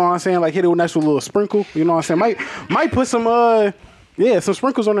up. You know what I'm saying? Like hit it with a nice little sprinkle. You know what I'm saying? Might put some some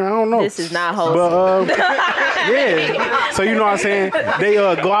sprinkles on there. I don't know. This is not wholesome. But yeah. So you know what I'm saying? They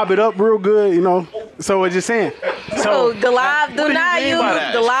glob it up real good. So it's just saying. So glob. Do not use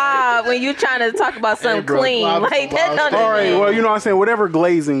glob when you trying to talk about something clean. Like that. Don't. All right. Well, you know what I'm saying? Whatever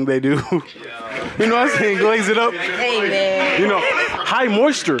glazing they do. You know what I'm saying? Glaze it up. Hey man. High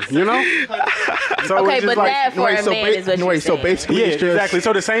moisture. So okay, but that for a man is what you're saying. So basically, yeah, exactly.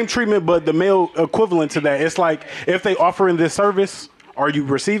 So the same treatment, but the male equivalent to that. It's like if they offering this service, are you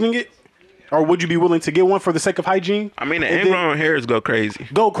receiving it? Or would you be willing to get one for the sake of hygiene? I mean, the ingrown hairs go crazy.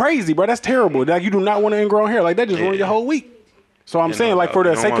 Go crazy, bro. That's terrible. Like, you do not want an ingrown hair. Like, that just ruin your whole week. So I'm saying, like, for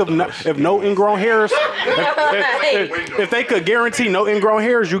the sake of if no ingrown hairs, if they could guarantee no ingrown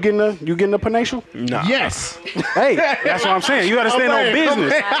hairs, you getting a penatial? No. Yes. Hey, that's what I'm saying. You got to stand on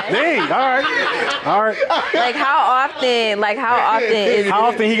business. Dang. All right. Like how often is How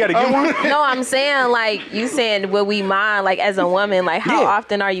often he got to get one? No, I'm saying like you saying will we mind like as a woman like how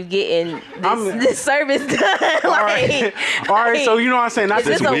often are you getting this service done? All right. So you know what I'm saying? Not is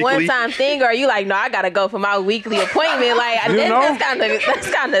this a one-time thing or are you like no I gotta go for my weekly appointment? Like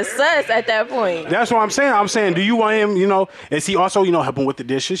That's kind of sus at that point. That's what I'm saying. I'm saying, do you want him, is he also, helping with the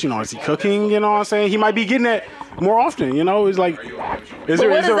dishes? Is he cooking? You know what I'm saying? He might be getting that more often, It's like, is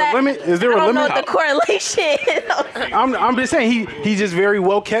there a limit? Is there a limit? I don't know the correlation. I'm just saying, he's just very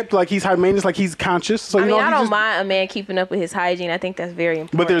well kept. Like, he's high maintenance, like, he's conscious. So, I don't mind a man keeping up with his hygiene. I think that's very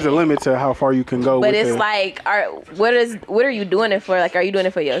important. But there's a limit to how far you can go. But it's like, what are you doing it for? Like, are you doing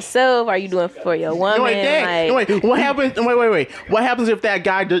it for yourself? Are you doing it for your woman? Wait, what happens? Wait. What happens if that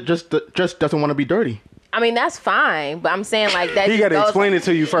guy just doesn't want to be dirty? I mean, that's fine, but I'm saying like that. He got to explain it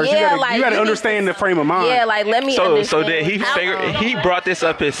to you first. Yeah, you got to understand the frame of mind. Yeah, like let me. So understand. did he brought this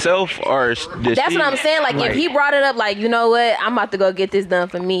up himself, or did that's what I'm saying. Like if he brought it up, like you know what, I'm about to go get this done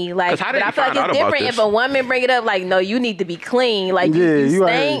for me. Like, but I feel like it's different if a woman bring it up. Like, no, you need to be clean. Like you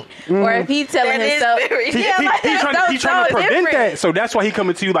stink, or if he's telling himself, he's trying to prevent that. So that's why he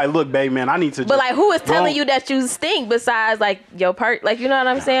coming to you like, look, babe, man, I need to. But like, who is telling you that you stink besides like your part? Like, you know what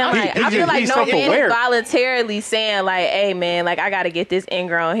I'm saying? Like, I feel like no man is voluntarily saying like, hey man, like I gotta get this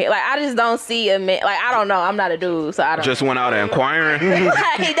ingrown hair. Like I just don't see a man. Like I don't know. I'm not a dude, so I don't. Just went out inquiring.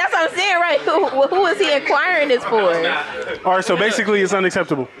 Like, that's what I'm saying, right? Who is he inquiring this for? All right, so basically it's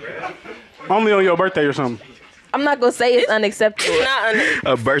unacceptable. Only on your birthday or something. I'm not gonna say it's unacceptable.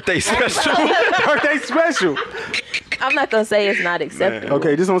 A birthday special. Birthday special. I'm not gonna say it's not acceptable.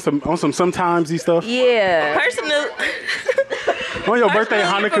 Okay, just on some sometimesy stuff. Yeah. On your birthday,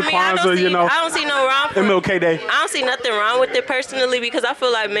 Hanukkah, Kwanzaa, I don't see no wrong for MLK Day. I don't see nothing wrong with it personally because I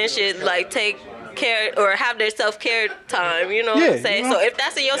feel like men should like take care or have their self-care time, you know what I'm saying? So if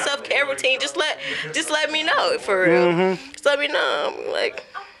that's in your self-care routine, just let me know for real. Just let me know. I'm like,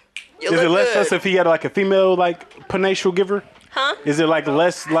 is it less sus if he had like a female like penatial giver? Huh? Is it like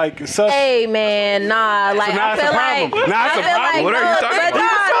less like sus? Hey man, nah. Like so I feel like What are you talking about?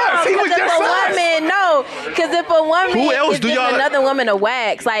 Because if a woman Who else is do giving y'all another woman a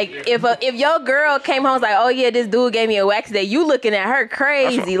wax, like if your girl came home and was like, oh yeah, this dude gave me a wax today, you looking at her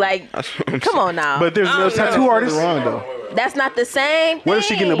crazy. Like, come on now. But there's no tattoo artist. Wrong though. That's not the same thing. What if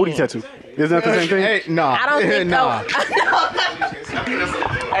she getting a booty tattoo? Isn't that the same thing? Hey, no. I don't think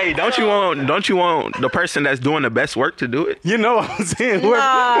Hey, don't you want the person that's doing the best work to do it? You know what I'm saying?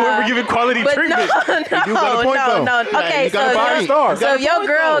 Whoever giving quality treatment. No. Okay, so if your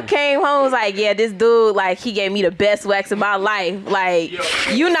girl came home and was like, yeah, this dude, like, he gave me the best wax of my life. Like,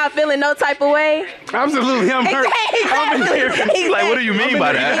 you not feeling no type of way? Absolutely, I'm hurt. Exactly. Like, what do you mean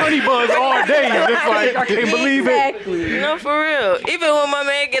by that? Honey buzz all day. It's like, I can't believe it. No, for real. Even when my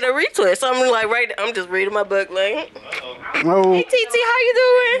man get a retwist, I'm like, I'm just reading my book like, oh. hey TT, how you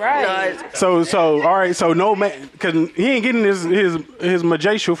doing? Right. No, so all right, so no man, because he ain't getting his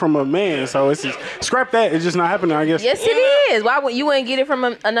majacial from a man, so it's just, scrap that. It's just not happening, I guess. Yes, it is. Why would you wouldn't get it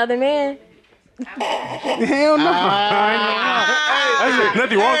from another man? Hell no.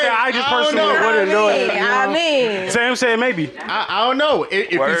 Nothing wrong with that. I just personally wouldn't know it. I mean, Sam said maybe. I don't know. If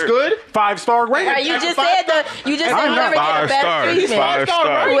it's good, 5-star rating. Right, you just said whoever get a best treatment. 5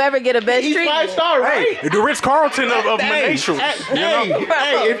 stars. Whoever get a best treatment. 5-star, right? Hey, the Ritz-Carlton of Menation.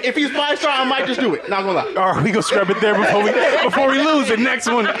 Hey, if he's 5-star, I might just do it. Not gonna lie. All right, we gonna scrap it there before we lose the next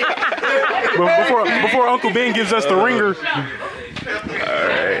one. Before Uncle Ben gives us the ringer. All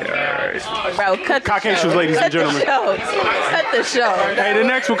right. Bro, cut the Caucasians, show. ladies and gentlemen. Cut the show. Hey, the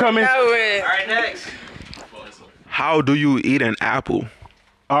next one coming. All right, next. How do you eat an apple?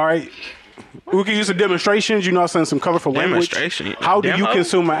 All right. We can use some demonstrations, some colorful language. Demonstration. How do you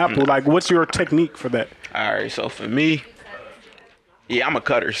consume an apple? Like, what's your technique for that? All right, so for me, I'm a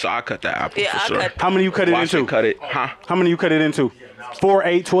cutter, so I cut the apple for sure. How many you cut it into? Cut it, huh? How many you cut it into? 4,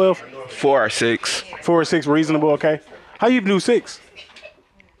 8, 12? 4 or 6. 4 or 6, reasonable, okay. How you do 6?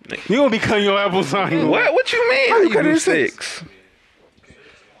 You gonna be cutting your apples on. What you mean? How you do 6?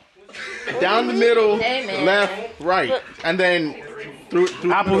 Down the middle, left, right, and then through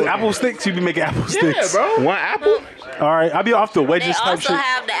apple sticks. You be making apple sticks. Yeah, bro. One apple. All right, I'll be off the wedges They type also shit.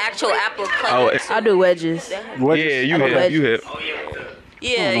 have the actual apple cutters. I do wedges. Wedges? Yeah, you hit.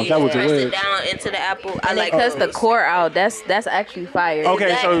 Yeah, you that was a press wedge. it down into the apple. And it cuts the core out. That's actually fire.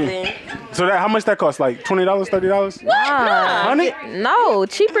 Okay, Exactly. so that how much that cost? Like $20, $30? Nah, no,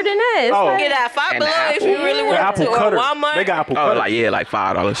 cheaper than that. It's Oh. like- Get that $5 below if you really The want apple to. cutter. Or Walmart. They got apple cutter. like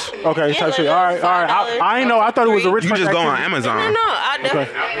 $5. Okay, type shit. All right. I ain't know. I thought it was a rich. You just go on activity. Amazon.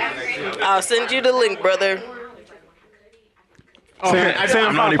 I'll send you the link, brother. I'm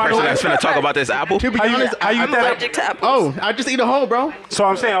the only person that's finna talk about this apple. To be honest, I'm allergic to apples. Oh, I just eat a whole, bro. So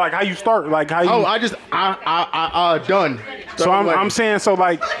I'm saying like how you start, like how you. Oh, I done. So I'm saying so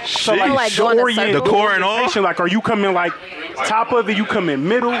like like going orient in the core and all. Like, are you coming like top of it, you come in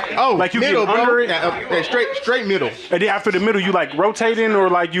middle. Oh, like you middle, get under bro. it. Yeah, straight middle. And then after the middle, you like rotating or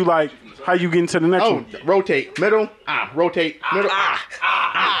like you like how you get into the next one? Rotate middle. Rotate middle.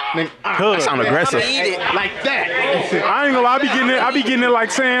 That sound aggressive. Like that. I ain't gonna lie, I be getting it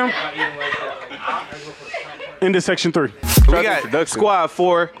like Sam. Into section 3. We got squad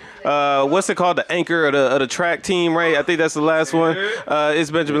 4. What's it called? The anchor of the track team, right? I think that's the last one. It's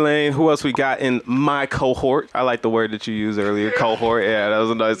Benjamin Lane. Who else we got in my cohort? I like the word that you used earlier, cohort. Yeah, that was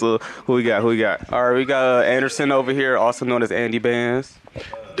a nice little. Who we got? All right, we got Anderson over here, also known as Andy Bands.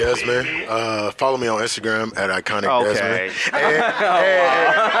 Desmond, follow me on Instagram at Iconic Okay. Desmond.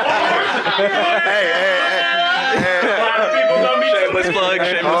 Shameless plug.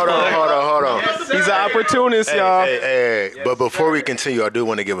 Hold on. He's an opportunist, y'all. Hey. But before we continue, I do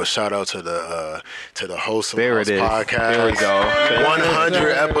want to give a shout out to the host of the podcast. There we go.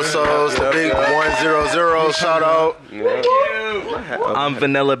 100 episodes, the big 100 shout out. I'm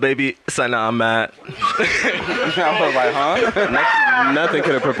Vanilla Baby. So now I'm mad. I was like, huh? Nothing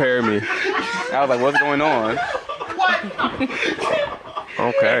could have prepared me. I was like, what's going on?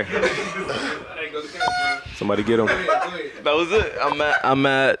 Okay. Somebody get him. That was it. I'm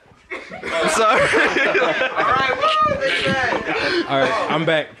mad. Sorry. All right, I'm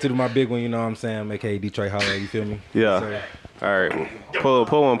back to my big one. You know what I'm saying? AKA Detroit Holler. You feel me? Yeah. Yes, All right. Pull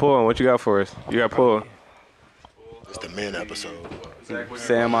one. What you got for us? You got pull. It's the men episode.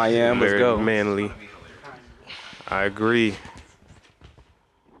 Sam, I am. Let's Very go. manly. I agree.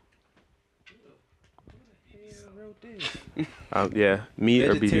 Yeah, meat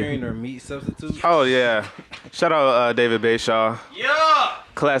or vegetarian BD. or meat substitute. Oh yeah, shout out David Bayshaw. Yeah.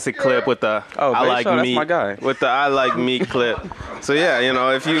 Classic clip with the I like Bayshaw, that's meat. my guy. With the I like meat clip. So yeah, you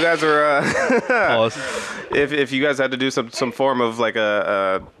know, if you guys were, if you guys had to do some form of like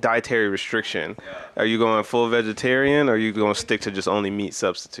a dietary restriction, are you going full vegetarian or are you going to stick to just only meat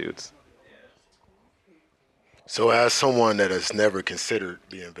substitutes? So as someone that has never considered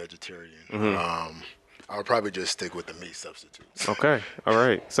being vegetarian, I would probably just stick with the meat substitutes. Okay, all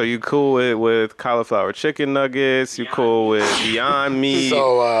right. So you cool with cauliflower chicken nuggets? You cool with Beyond Meat? So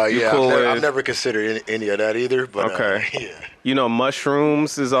cool I've never considered any of that either. But okay. Yeah. You know,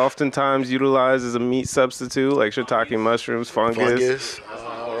 mushrooms is oftentimes utilized as a meat substitute, like shiitake mushrooms, fungus.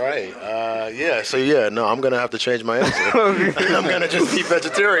 All right. No, I'm gonna have to change my answer. I'm gonna just be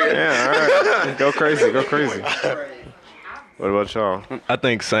vegetarian. Yeah, all right. Go crazy. What about y'all? I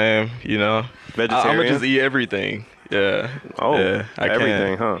think Sam, you know. Vegetarian? I'm gonna just eat everything. Yeah. Oh, yeah, I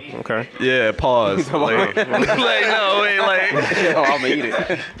everything, can. huh? Okay. Yeah, pause. like, no, wait, like. Oh, I'm gonna eat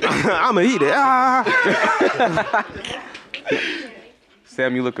it. I'm gonna eat it. Ah.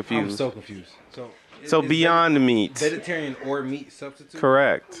 Sam, you look confused. I'm so confused. So Beyond Meat. Vegetarian or meat substitute?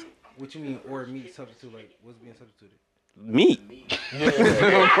 Correct. What you mean or meat substitute? Like what's being substituted? Meat.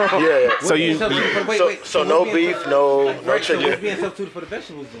 Yeah. So you. So no beef, no So chicken. what's being substituted for the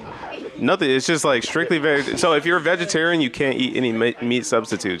vegetables then? Nothing. It's just like strictly vegetarian. So if you're a vegetarian, you can't eat any meat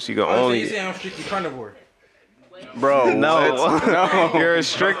substitutes. You can So only. you say I'm strictly carnivore. Bro, no. You're a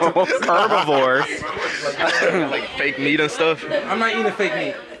strict herbivore. Like fake meat and stuff. I'm not eating fake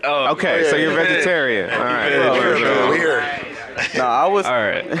meat. Oh, Okay, so you're vegetarian. All right. No, I was. All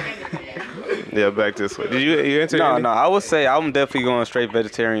right. Yeah, back this way. Did you answer? No, Andy? I would say I'm definitely going straight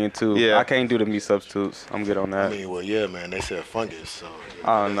vegetarian too. Yeah. I can't do the meat substitutes. I'm good on I that. mean, well, yeah, man. They said fungus, so.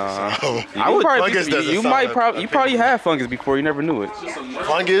 Oh no. I would fungus doesn't You sound might like- probably had fungus before. You never knew it.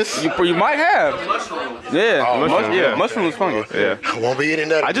 Fungus? You might have. Yeah. Oh, mushrooms. Mushrooms fungus. Yeah. I won't be eating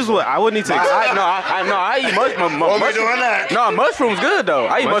that. I would need to. I eat mushrooms. Won't be doing that. No, mushrooms good though.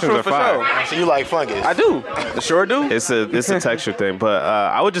 I eat mushrooms for are sure. So you like fungus? I do. I sure do. It's a texture thing, but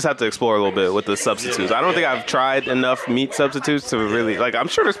I would just have to explore a little bit with the substitutes. I don't think I've tried enough meat substitutes to really like. I'm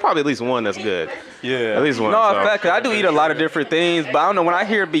sure there's probably at least one that's good. Yeah. At least one. No, so. in fact, 'cause I do eat a lot of different things, but I don't know. When I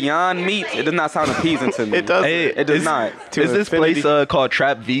hear Beyond Meat, it does not sound appeasing to me. It does. Hey, It does not. Is this place called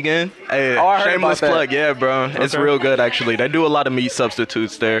Trap Vegan? Hey, Oh, I heard shameless about that. plug, yeah, bro. It's real good actually. They do a lot of meat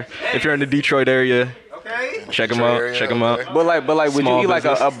substitutes there. If you're in the Detroit area, check them out. Check them out. But like, would Small you eat like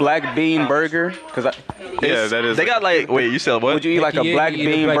business. a black bean burger? Cause Yeah, that is. They got like, wait, you said what? would you eat like a black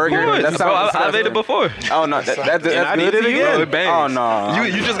bean burger? Of course, bro, I've ate it before. Oh no, that's I good did to it you. again. Bro, it bangs. Oh no.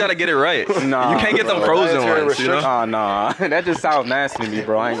 You just gotta get it right. Nah. You can't get them frozen ones, you know? Oh no, that just sounds nasty to me,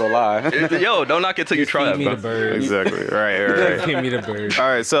 bro. I ain't gonna lie. Yo, don't knock it till you try it, Feed me the bro. bird. Exactly. Right. Give me the bird. All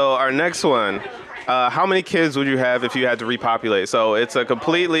right. So our next one. How many kids would you have if you had to repopulate? So it's a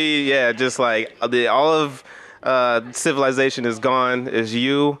completely, just like all of civilization is gone. Is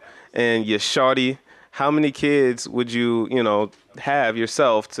you and your shawty. How many kids would you have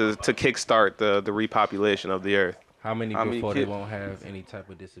yourself to kickstart the repopulation of the earth? How many before they won't have any type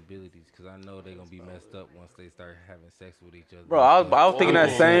of disabilities? Because I know they're going to be messed up once they start having sex with each other. Bro, I was thinking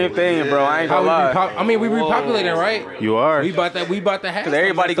that same thing, bro. I ain't gonna lie. We repopulating, right? You are. We about to have. Because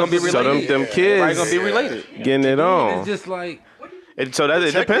everybody going to be related. So them kids. Everybody going to be related. Getting it on. It's just like. It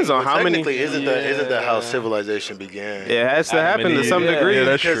depends on how many. Technically, isn't that how civilization began? It has to happen to some degree. Yeah,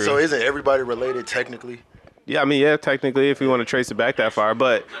 that's true. So isn't everybody related technically? Yeah, I mean, yeah, technically, if you want to trace it back that far.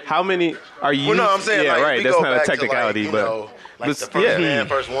 But how many are you? Well, no, I'm saying, yeah, like, right. we That's go not a back to, technicality, like, but the first man,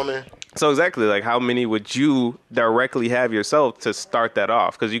 first woman. So exactly, like how many would you directly have yourself to start that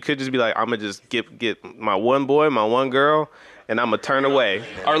off? Because you could just be like, I'm gonna just get my one boy, my one girl, and I'm gonna turn away.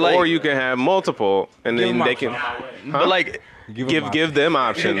 Or you can have multiple, and then they can. But like. Give them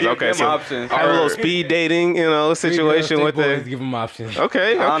options. Give Okay, them so options. have a little speed dating, situation with the. Give them options.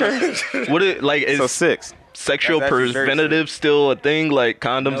 Okay. What it like is so 6. Sexual preventative still a thing, like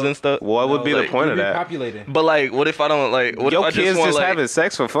condoms and stuff? What would be the point of that? But like, what if I don't like? What Your if I kids just want having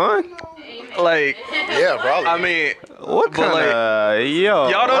sex for fun? Like, yeah, probably. I mean, what kind of y'all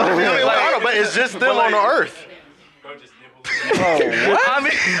don't? I mean, like, but it's just them on the earth. What? I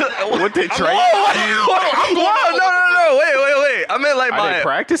mean, what they train? No. Wait. I mean, like, are they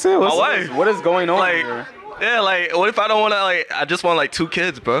practicing? My wife. What is going on like, here? Yeah, like, what if I don't want to? Like, I just want like 2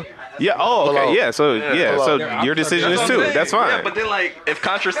 kids, bro. Yeah. Oh, okay. Yeah. So So your decision is 2. That's fine. Yeah, but then like, if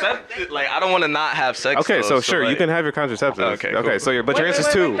contraceptive, like, I don't want to not have sex. Okay. Though, So sure, like, you can have your contraceptives. Okay. Okay. Cool. So your your answer's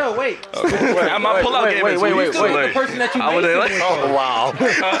 2. No, wait. I'm my pull-out game is wait. the person that you Oh wow.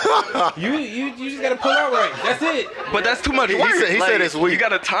 You just gotta pull out right. That's it. But that's too much work. He said it's weak. You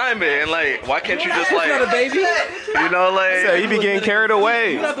gotta time it, and like, why can't you just like? Not a baby. You know, like. So you be getting carried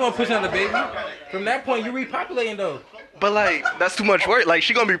away. You're not the one pushing out the baby. From that point, you're repopulating though. But like, that's too much work. Like,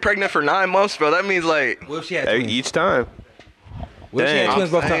 she gonna be pregnant for 9 months, bro. That means like. What if she had twins? Each time. What if she had twins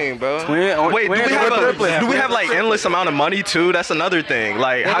both times? Bro. Wait, do we have like endless amount of money too? That's another thing.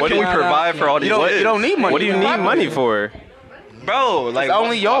 Like, how can we provide for all these kids? You don't need money. What do you need money for? Bro, like, it's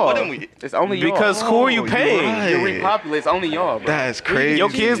only y'all. It's only y'all. Because who are you paying? Right. You repopulate. It's only y'all, bro. That's crazy.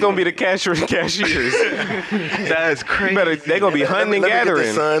 Your kids gonna be the cashiers. That's crazy. They gonna be hunting and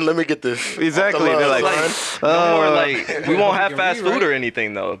gathering. Let me get this. Exactly. They're like, no more like, we won't have fast food or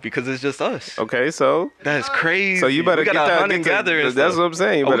anything though, because it's just us. Okay, so that's crazy. So you better we get that. Hunt and gather. That's what I'm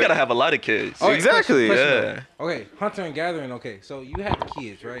saying. We gotta have a lot of kids. Okay, exactly. Question. Okay, hunter and gathering. Okay, so you have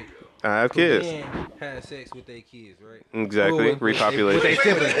kids, right? I have kids. Then had sex with their kids, right? Exactly. Repopulate.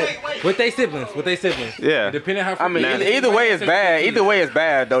 With their siblings. Yeah. Depending how. I mean, either way is bad. Either way is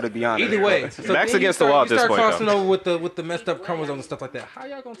bad, though. To be honest. Either way. So Backs against the wall at this point. Start crossing over with the messed up chromosomes and stuff like that. How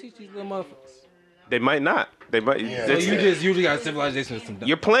y'all gonna teach these little motherfuckers? They might not. They might. Yeah. So you just usually got civilization or something.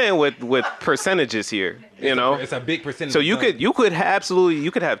 You're playing with percentages here. You know. It's a big percentage. So you could have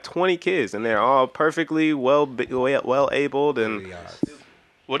 20 kids and they're all perfectly well abled and.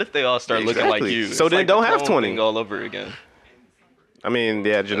 What if they all start looking like you? So then don't have 20 all over again. I mean,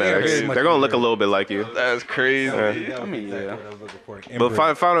 yeah, genetics. They're gonna look a little bit like you. That's crazy. I mean, yeah.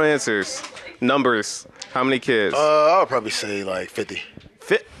 But final answers, numbers. How many kids? I'll probably say like 50.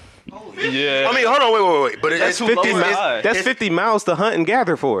 Yeah. I mean, hold on, wait. But that's 50. That's 50 miles to hunt and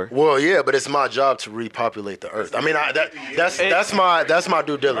gather for. Well, yeah, but it's my job to repopulate the earth. I mean, that's my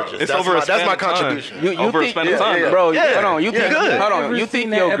due diligence. That's my contribution. You over think, a span of time, bro. Yeah. Hold on, you think? Good. Hold on, you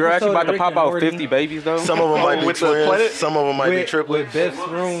think your girl actually about to pop out 50 babies though? Some of them might be twins. Some of them might be triplets. With Beth's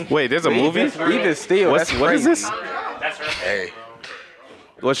room. Wait, there's a movie. Even still, what is this? Hey,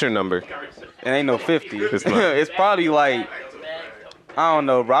 what's your number? It ain't no 50. It's probably like. I don't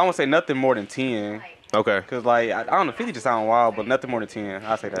know, bro. I won't say nothing more than 10. Okay. Cause like I don't know, 50 just sound wild, but nothing more than 10.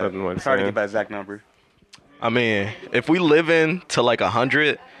 I'll say that. Nothing more than it's hard 10. to get that exact number. I mean, if we live in to like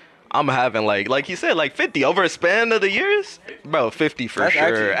 100, I'm having like you said, like 50 over a span of the years, bro. 50 for That's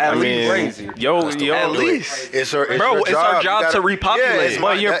sure. At least crazy. Yo, at least. It's our job to repopulate.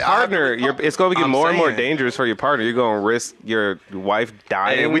 Well, your partner, it's going to get more and more dangerous for your partner. You're going to risk your wife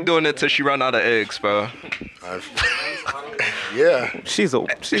dying. Hey, we doing it till she run out of eggs, bro. Yeah, she's a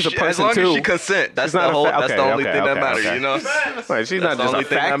person as long too. as she consent. That's She's not that's the only thing that matters, okay. you know. Like, she's not just a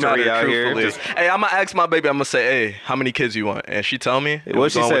factory out here. Hey, I'm gonna ask my baby. I'm gonna say, hey, how many kids you want? And she tell me.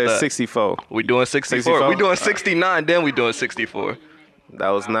 What she said? 64. We doing 64. We doing 69. Then we doing 64. That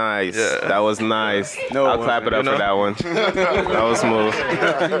was nice. Yeah. That was nice. No, I'll clap it up for that one. That was smooth.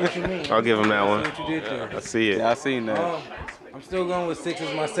 I'll give him that one. I see it. Yeah, I seen that. I'm still going with 6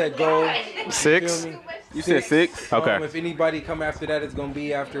 as my set goal. 6? You said 6? Okay. If anybody come after that, it's gonna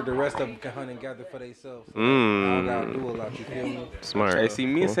be after the rest of them can hunt and gather for themselves. So I gotta do a lot. You feel me? Smart. Hey, see,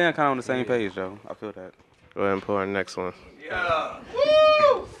 me and Sam kind of on the same page, though. I feel that. Go ahead and pull our next one. Yeah.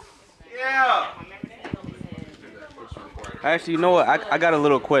 Woo! Yeah. Actually, you know what? I got a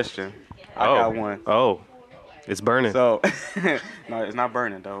little question. I got one. Oh, it's burning. So, no, it's not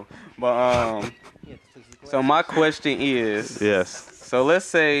burning though. But so my question is, yes. So let's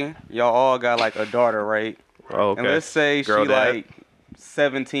say y'all all got like a daughter, right? Oh, okay. And let's say Girl she dad. like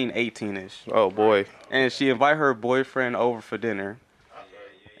 17, 18ish. Oh boy. And she invite her boyfriend over for dinner.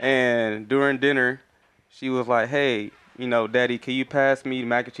 And during dinner, she was like, "Hey, you know, Daddy, can you pass me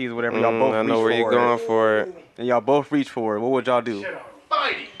mac and cheese or whatever?" Y'all both I reach know where for you're going for it. And y'all both reach for it. What would y'all do?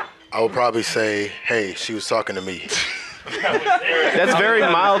 I would probably say, hey, she was talking to me. That's very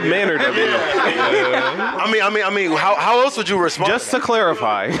mild mannered of you. I mean, how else would you respond? Just to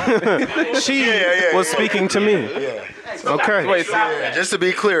clarify, she was speaking to me. Yeah. Okay. Just to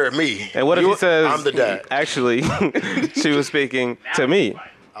be clear, me. And what if he says, I'm the dad? Actually, she was speaking to me.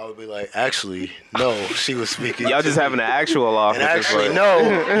 I would be like, actually, no, she was speaking. Y'all just having an actual off. And actually, no,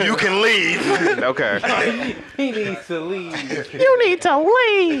 you can leave. Okay. He needs to leave. You need to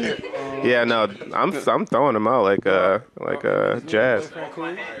leave. Yeah, no, I'm throwing them out like jazz.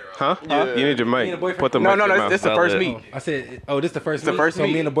 Huh? Yeah. You need your mic. Put the No, mic no, in your no, mouth. this the first meet. I said, oh, this the first meet? first so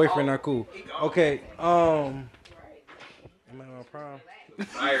meet. me and the boyfriend are cool. Okay, am I on prom?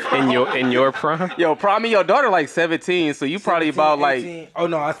 In your prime? Yo, probably your daughter like 17, so you probably about 18. like. Oh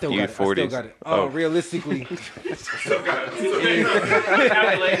no, I still got it. 40s. I still got it. Oh. Realistically,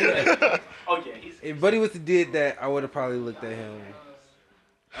 if Buddy was to did that, I would have probably looked at him.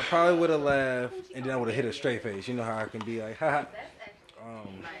 I probably would have laughed, and then I would have hit a straight face. You know how I can be like, haha.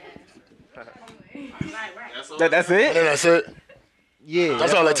 That's it. And then that's it. Yeah,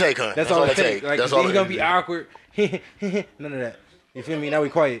 That's all it take, huh? That's all it take. Like, That's then all he's it gonna be take. awkward. None of that. You feel me? Now we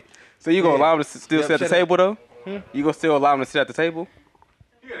quiet. So you gonna allow him to still Yep, sit at the shut up. table though? Hmm? You gonna still allow him to sit at the table?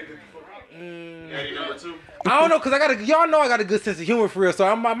 I don't know, cause y'all know I got a good sense of humor for real.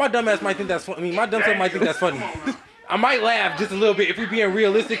 So my dumb ass might think that's funny. I mean, my dumb self might think that's funny. I might laugh just a little bit if we being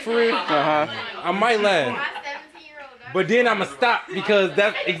realistic for real. I might laugh, but then I'ma stop because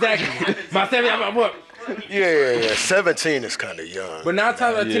that's exactly my 7. I'm what? Yeah. 17 is kind of young. But 9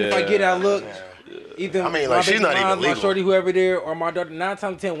 times out of 10, if I get that look, either I mean, my like, she's baby not even mom, my legal. shorty, whoever there, or my daughter, 9 times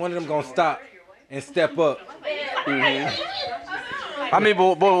out of 10, one of them gonna stop and step up. I mean,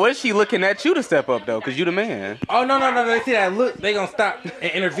 but what is she looking at you to step up though? Cause you the man. Oh no! They see that look, they gonna stop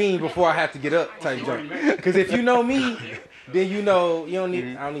and intervene before I have to get up, type jump. Cause if you know me, then you know you don't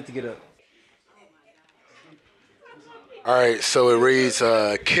need. I don't need to get up. All right, so it reads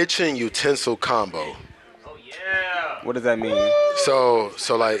kitchen utensil combo. What does that mean? So.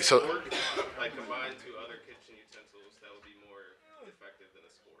 Like combine 2 other kitchen utensils, that would be more effective than a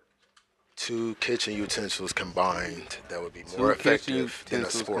spork. 2 kitchen utensils combined, that would be more effective than a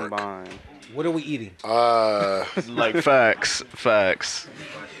spork. Combined. What are we eating? Like facts.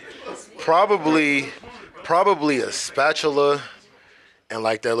 Probably a spatula and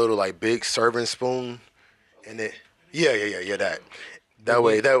like that little like big serving spoon, and it. Yeah. That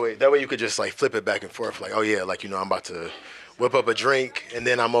way you could just like flip it back and forth. Like, oh yeah, like, you know, I'm about to whip up a drink, and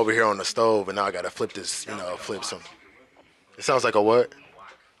then I'm over here on the stove, and now I gotta flip this. You know, flip some. It sounds like a what?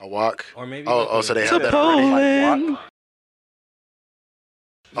 A wok? Or maybe. So they have that already.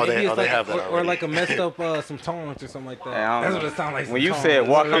 Maybe it's they like, have that or already. like a messed up some tongs or something like that. I don't That's know. what it sounds like. When you said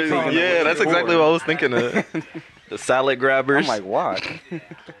walk, I'm thinking Yeah, that's exactly what I was thinking of. The salad grabbers. I'm like, what?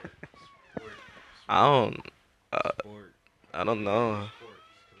 I don't know.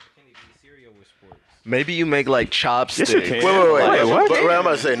 Maybe you make like chopsticks. Yes, you can. Wait, what? But I'm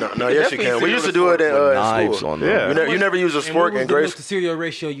about to say no. Yes, you can. We used to do it in knives school. on them. Yeah. You never used a And what spork was in the grade milk school. to cereal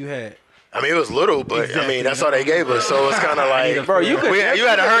ratio you had? I mean, it was little, but I mean, that's all they gave us. So it's kind of like, Bro, you could. you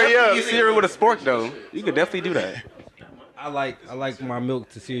had to hurry up. Eat cereal with a spork though. You could definitely do that. I like my milk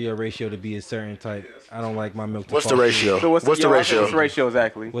to cereal ratio to be a certain type. I don't like my milk to What's the fall ratio? cereal. What's the ratio? What's the ratio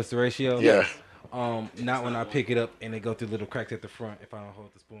exactly? What's the ratio? Yeah. Not when I pick it up and they go through little cracks at the front if I don't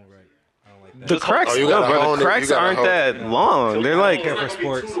hold the spoon right. I don't like that. The cracks, you gotta hold the it, cracks you gotta aren't hold that long. They're like for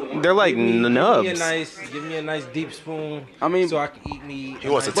sports. they're like nubs. Give me a nice deep spoon. I mean, so I can eat me. He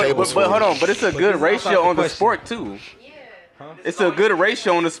wants a But tablespoon. hold on, but it's a good this is ratio outside the on the question. spork too. It's a good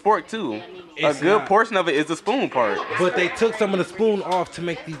ratio on the spork too. It's a good not. portion of it is the spoon part. But they took some of the spoon off to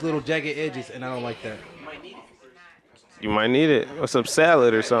make these little jagged edges, and I don't like that. You might need it or some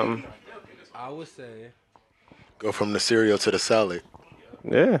salad or something. I would say Go from the cereal to the salad.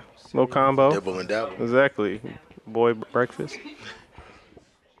 Yeah, little combo. Dibble and dabble. Exactly. Boy breakfast.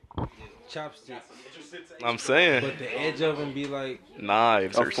 chopsticks. I'm saying. But the edge of them be like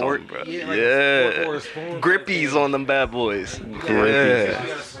knives a or fork? something, bro. Yeah, like a fork or a spoon. Grippies on them bad boys. You got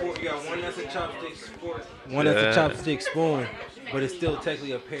one that's a chopstick fork, one that's a chopstick spoon, But it's still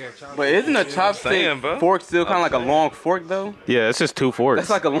technically a pair of chopsticks. But isn't a chopstick fork still kind of like a long fork though? Yeah, it's just 2 forks. That's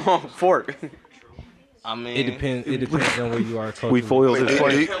like a long fork. I mean, It depends on where you are. Culturally. We foiled his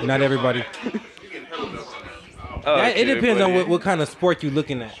point. Not everybody. It depends on what kind of sport you're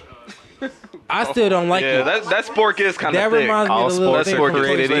looking at. I still don't like it. Yeah, that sport is kind of That thick. reminds me of a little That thing sport from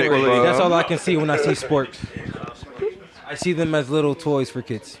created Toy Story. equally. That's all I can see when I see sports. I see them as little toys for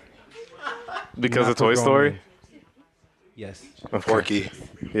kids. Because Not of Toy for Story? grown men. Yes. Forky.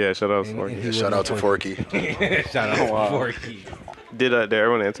 Yeah, shout out to Forky. Yeah, shout out to Forky. Shout out to Forky. Did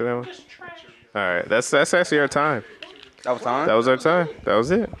everyone answer that one? All right, that's actually our time. That was time? That was our time. That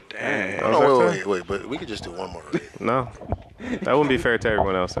was it. Dang. That was our time. Wait, but we could just do one more. No, that wouldn't be fair to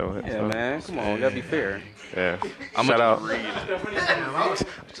everyone else. Yeah, man. Come on, gotta be fair. Yeah. I'm Shout out.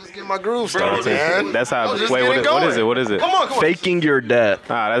 Just get my groove started, man. That's how. I was just Wait, getting what is it? going. What is it? Come on. Faking your death.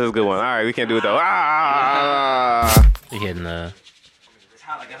 Ah, that's a good one. All right, we can't do it though. Ah. You hitting the.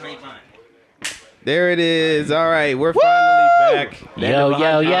 There it is. All right, we're finally back. Yo.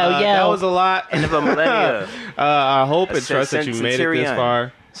 That was a lot. End of a millennia. I hope and trust that you made it this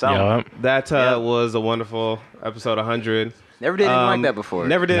far. Yup. That was a wonderful episode 100. Never did anything like that before.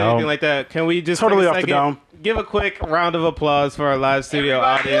 Never did anything like that. Can we just Totally take a off the second, dome. give a quick round of applause for our live studio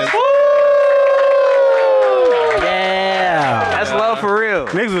audience? Yeah. That's love for real.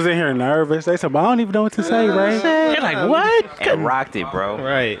 Niggas was in here nervous. They said, but I don't even know what to say, right? You're like, what? And rocked it, bro.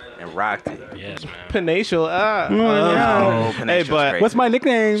 Right. And rocked it. Yes, man. Panacial. Oh, Hey, but What's my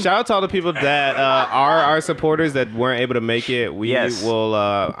nickname? shout out to all the people that are our supporters that weren't able to make it. We will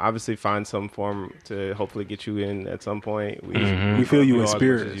obviously find some form to hopefully get you in at some point. We feel you in all as much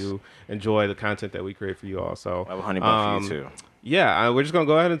spirit. as you enjoy the content that we create for you all. So I have a honey bun for you too. Yeah, we're just gonna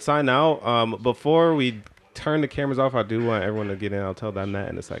go ahead and sign out. Before we turn the cameras off, I do want everyone to get in. I'll tell them that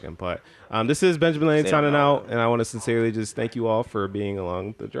in a second. But this is Benjamin Lane signing out, and I want to sincerely just thank you all for being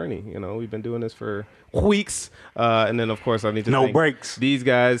along the journey. You know, we've been doing this for weeks, and then of course I need to thank breaks. these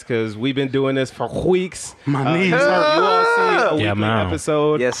guys because we've been doing this for weeks. My knees You all see a Yeah, weekly man.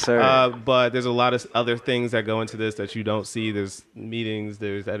 episode. Yes, sir. But there's a lot of other things that go into this that you don't see. There's meetings,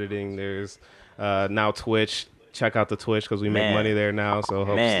 there's editing, there's now Twitch. Check out the Twitch because we make money there now, so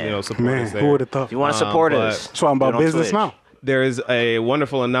help support us there. Who would have thought? If you want to support us, That's why I'm about do it on business Twitch. now. There is a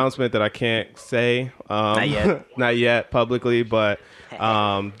wonderful announcement that I can't say Not yet. not yet publicly, but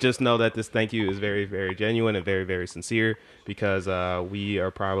just know that this thank you is very, very genuine and very, very sincere because we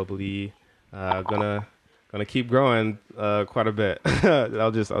are probably gonna keep growing quite a bit.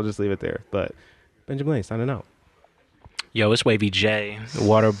 I'll just leave it there. But Benjamin Lane signing out. Yo, it's Wavy J, the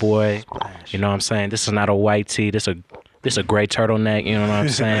Water Boy. You know what I'm saying? This is not a white tee. This a gray turtleneck. You know what I'm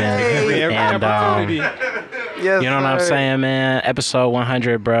saying? Every And opportunity. Yes, you know what I'm sir. saying, man? Episode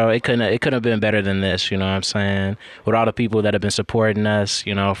 100, bro. It couldn't have been better than this. You know what I'm saying? With all the people that have been supporting us,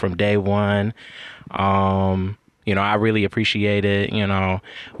 you know, from day one. You know, I really appreciate it. You know,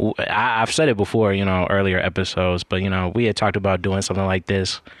 I've said it before, you know, earlier episodes, but you know, we had talked about doing something like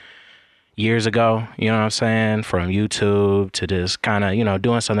this years ago, you know what I'm saying, from YouTube to just kind of, you know,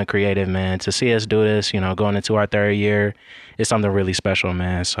 doing something creative, man. To see us do this, you know, going into our 3rd year, it's something really special,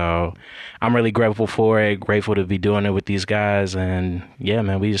 man. So I'm really grateful for it, grateful to be doing it with these guys, and yeah,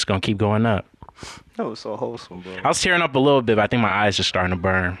 man, we just gonna keep going up. That was so wholesome, bro. I was tearing up a little bit, but I think my eyes just starting to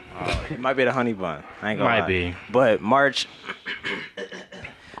burn. It might be the honey bun. I ain't gonna Might lie. be. But March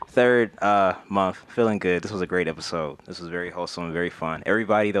 3rd month, feeling good. This was a great episode. This was very wholesome, very fun.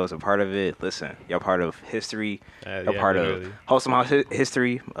 Everybody that was a part of it, listen, y'all part of history. You're part literally. of wholesome house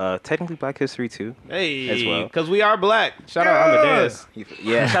history. Technically Black history too. Hey, as well. because we are black. Shout out Amadeus.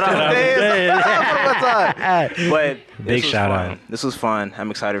 Yeah, shout out Amadeus. But Big shout fun. out. This was fun.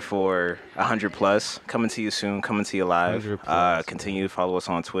 I'm excited for 100 plus. Coming to you soon. Coming to you live. 100 plus. Continue to follow us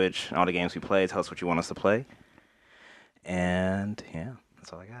on Twitch and all the games we play. Tell us what you want us to play. And yeah,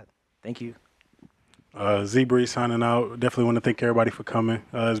 that's all I got. Thank you. Z-Bree signing out. Definitely want to thank everybody for coming.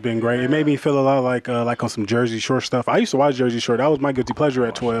 It's been great. It made me feel a lot like on some Jersey Shore stuff. I used to watch Jersey Shore. That was my guilty pleasure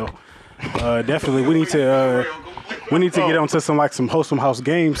at 12. Definitely, we need to get onto some wholesome house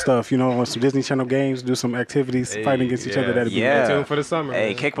game stuff. You know, on some Disney Channel games, do some activities, fighting against each other. That'd be Yeah. Stay tuned for the summer.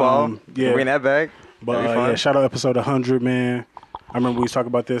 Hey, man. kickball. Yeah. Bring that back. But That'd be fun. yeah, shout out episode 100, man. I remember we was talking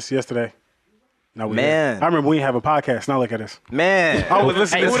about this yesterday. No, we Man. didn't. I remember we didn't have a podcast. Now look at us. Man. I was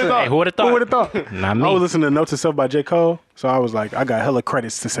listening. Hey, Who would have thought? who would've thought? Who would have thought? Not me. I was listening to Note to Self by J. Cole, so I was like, I got hella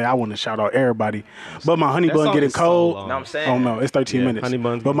credits to say. I want to shout out everybody. But my honey That bun song getting is so cold. long. No, I'm saying. Oh no, it's 13 Yeah, minutes. honey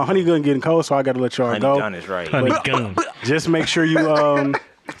bun's but my honey gun getting cold, so I got to let y'all Honey go. gun is right. Honey gun. Just make sure you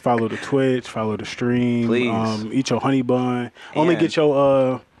follow the Twitch, follow the stream. Please. Eat your honey bun. Only And- get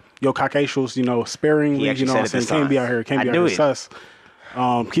your your caucasials, sparingly. You know what I'm saying? Can't be out here. Can't be out here sus.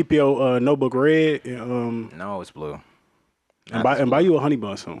 Keep your notebook red. No, it's blue. And buy you a honey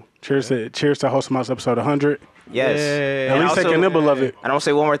bun soon. Cheers to Host Mouse episode 100. Yes. At least take a nibble of it. I don't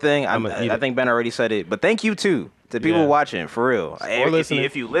say one more thing. I think Ben already said it, but thank you too to people watching for real.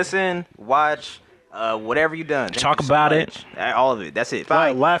 If you listen, watch, whatever you done, talk about it, all of it. That's it.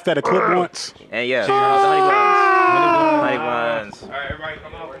 Fine. Laughed at a clip once. And yeah, honey buns. All right, everybody,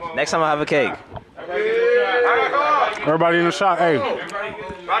 come on. Next time I'll have a cake. Everybody in the shot. Hey.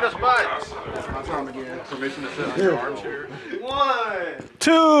 Find a spot. My time again. Permission to sit on your armchair. 1,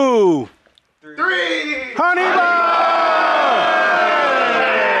 2, 3. Honey bun!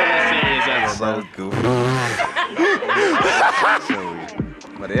 So goofy.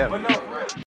 But yeah.